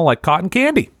will smell like cotton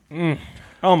candy.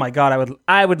 Oh my god,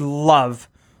 I would love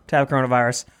to have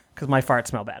coronavirus because my farts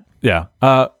smell bad. Yeah.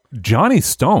 Johnny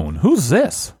Stone. Who's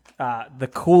this? The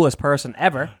coolest person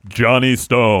ever. Johnny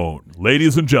Stone.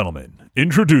 Ladies and gentlemen,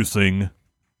 introducing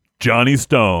Johnny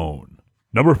Stone.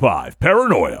 Number 5,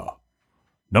 paranoia.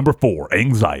 Number 4,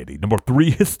 anxiety. Number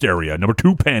 3, hysteria. Number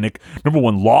 2, panic. Number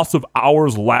 1, loss of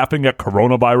hours laughing at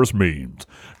coronavirus memes.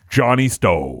 Johnny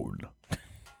Stone.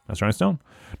 That's Johnny Stone.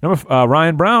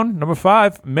 Ryan Brown. Number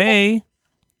 5, may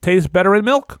taste better in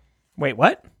milk. Wait,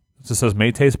 what? This says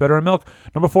may taste better in milk.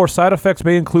 Number 4, side effects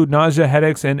may include nausea,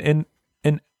 headaches, and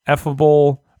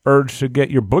ineffable urge to get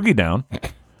your boogie down.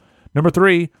 Number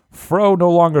 3, Fro no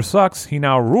longer sucks. He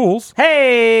now rules.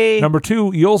 Hey! Number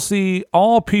 2, you'll see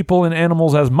all people and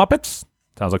animals as Muppets.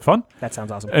 Sounds like fun. That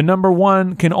sounds awesome. And number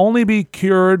 1, can only be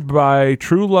cured by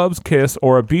True Love's kiss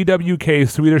or a BWK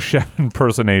Swedish Chef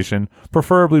impersonation,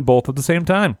 preferably both at the same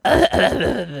time.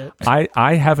 I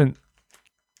haven't...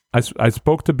 I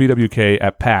spoke to BWK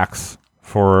at PAX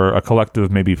for a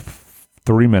collective maybe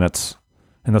 3 minutes,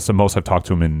 and that's the most I've talked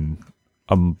to him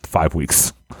in 5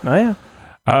 weeks. Oh,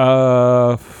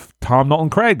 yeah. Tom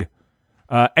Knowlton Craig.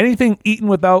 Anything eaten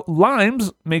without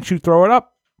limes makes you throw it up.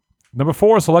 Number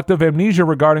 4, selective amnesia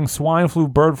regarding swine flu,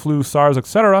 bird flu, SARS,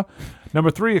 etc.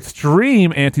 Number 3,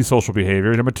 extreme antisocial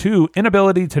behavior. Number 2,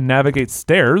 inability to navigate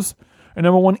stairs. And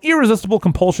number 1, irresistible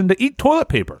compulsion to eat toilet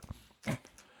paper.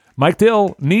 Mike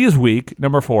Dill, knees weak.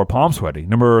 Number 4, palm sweaty.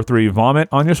 Number 3, vomit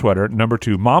on your sweater. Number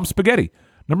 2, mom spaghetti.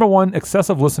 Number 1,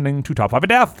 excessive listening to Top 5 of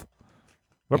Death.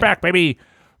 We're back, baby.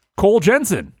 Cole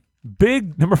Jensen.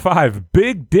 Number 5,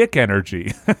 big dick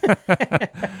energy.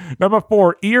 Number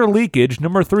 4, ear leakage.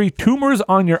 Number 3, tumors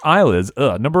on your eyelids.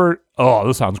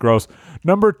 This sounds gross.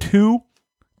 Number 2,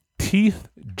 teeth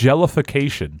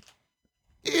jellification.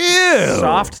 Ew.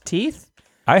 Soft teeth?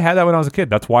 I had that when I was a kid.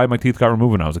 That's why my teeth got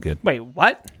removed when I was a kid. Wait,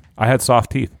 what? I had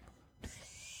soft teeth.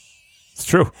 It's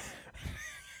true.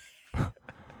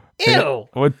 Ew.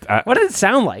 What did it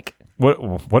sound like?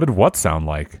 What did what sound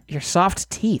like? Your soft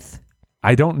teeth.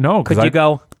 I don't know. Could you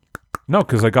go? No,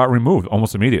 because I got removed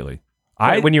almost immediately.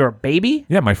 When you were a baby?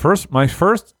 Yeah, my first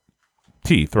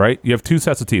teeth, right? You have 2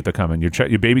 sets of teeth that come in,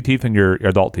 your baby teeth and your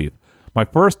adult teeth. My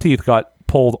first teeth got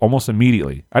pulled almost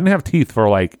immediately. I didn't have teeth for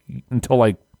until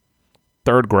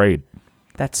 3rd grade.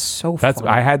 That's so funny.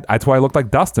 That's why I looked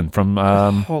like Dustin from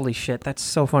Holy shit, that's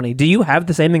so funny. Do you have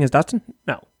the same thing as Dustin?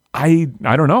 No. I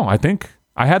don't know. I think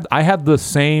I had the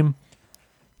same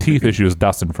teeth issue as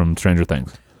Dustin from Stranger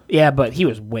Things. Yeah, but he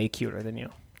was way cuter than you.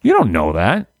 You don't know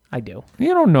that. I do.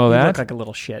 You don't know that. You look like a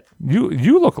little shit.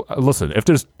 You look. Listen, if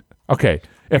there's okay,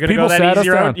 if people sat us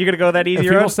down, you're gonna go that easy.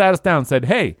 If people sat us down and said,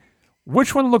 "Hey,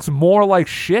 which one looks more like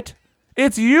shit?"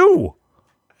 It's you.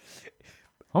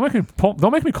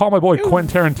 Don't make me call my boy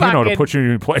Quentin Tarantino to put you in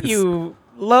your place. You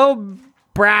low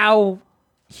brow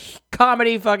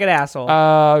comedy fucking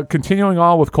asshole. Continuing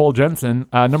on with Cole Jensen.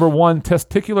 Number 1,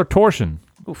 testicular torsion.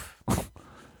 Oof.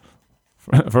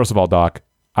 First of all, Doc,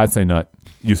 I'd say nut.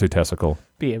 You say testicle.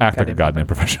 Act like a goddamn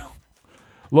professional.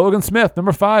 Logan Smith.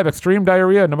 Number 5, extreme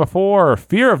diarrhea. Number 4,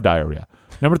 fear of diarrhea.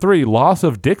 Number 3, loss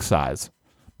of dick size.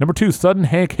 Number 2, sudden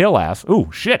Hank Hill ass. Ooh,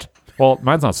 shit. Well,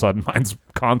 mine's not sudden. Mine's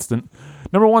constant.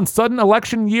 Number 1, sudden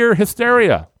election year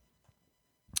hysteria.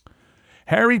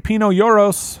 Harry Pino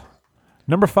Yoros.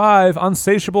 Number 5,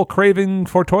 unsatiable craving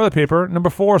for toilet paper. Number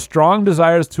 4, strong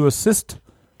desires to assist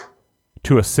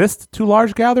to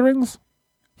large gatherings.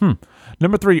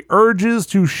 Number 3, urges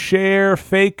to share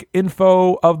fake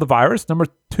info of the virus. Number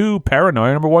 2,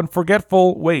 paranoia. Number 1,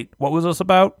 forgetful. Wait, what was this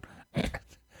about?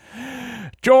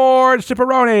 George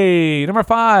Ciparone. Number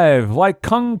 5, like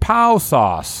Kung Pao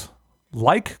sauce.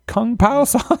 Like Kung Pao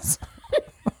sauce?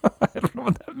 I don't know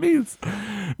what that means.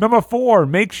 Number 4,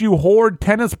 makes you hoard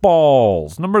tennis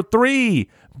balls. Number 3,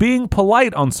 being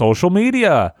polite on social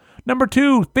media. Number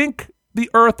 2, think the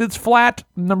earth is flat.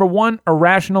 Number 1,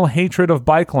 irrational hatred of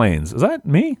bike lanes. Is that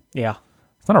me? Yeah.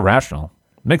 It's not irrational.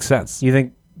 Makes sense. You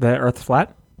think the earth's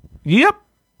flat? Yep.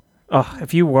 Oh,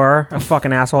 if you were a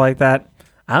fucking asshole like that,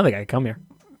 I don't think I could come here.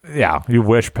 Yeah, you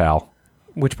wish, pal.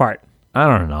 Which part? I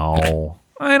don't know.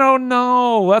 I don't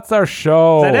know. That's our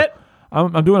show. Is that it?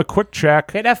 I'm doing a quick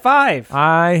check. Hit F5.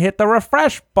 I hit the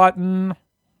refresh button.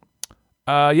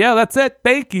 Yeah, that's it.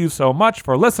 Thank you so much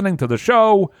for listening to the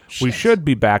show. Shit. We should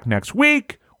be back next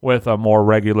week with a more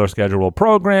regular scheduled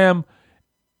program.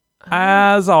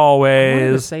 As always. I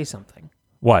wanted to say something.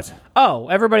 What? Oh,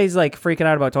 everybody's like freaking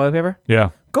out about toilet paper? Yeah.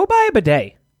 Go buy a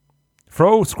bidet.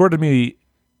 Fro squirted me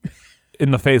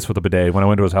in the face with a bidet when I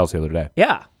went to his house the other day.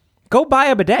 Yeah. Go buy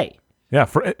a bidet. Yeah,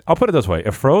 I'll put it this way.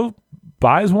 If Fro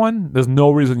buys one, there's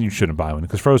no reason you shouldn't buy one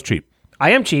because Fro's cheap.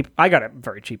 I am cheap. I got a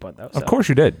very cheap one, though. So. Of course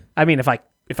you did. I mean, if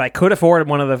I could afford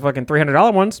one of the fucking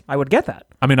 $300 ones, I would get that.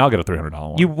 I mean, I'll get a $300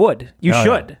 one. You would. You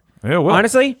should. Yeah, well.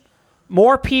 Honestly,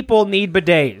 more people need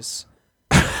bidets.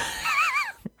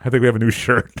 I think we have a new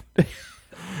shirt.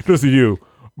 Just you.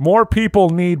 More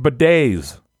people need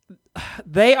bidets.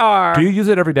 They are. Do you use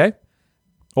it every day?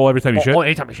 Well, every time you shit? Oh,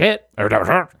 anytime you shit. Every time you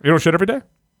shit? You don't shit every day?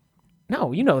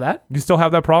 No, you know that. You still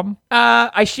have that problem?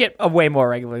 I shit way more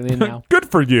regularly now. Good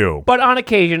for you. But on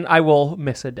occasion, I will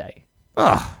miss a day.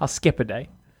 Ugh. I'll skip a day.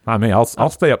 I mean, I'll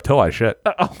stay up till I shit.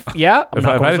 Yeah? If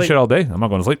I didn't shit all day, I'm not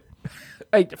going to sleep.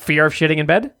 Fear of shitting in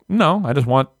bed? No, I just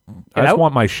want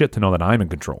my shit to know that I'm in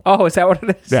control. Oh, is that what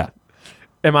it is? Yeah.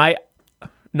 Am I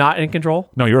not in control?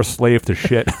 No, you're a slave to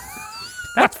shit.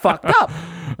 That's fucked up.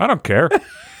 I don't care.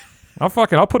 I'll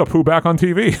put a poo back on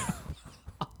TV.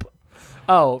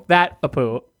 Oh, that a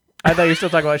poo. I thought you were still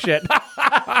talking about shit.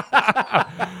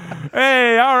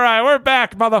 Hey, all right, we're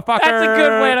back, motherfucker. That's a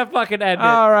good way to fucking end it.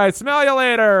 All right, smell you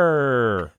later.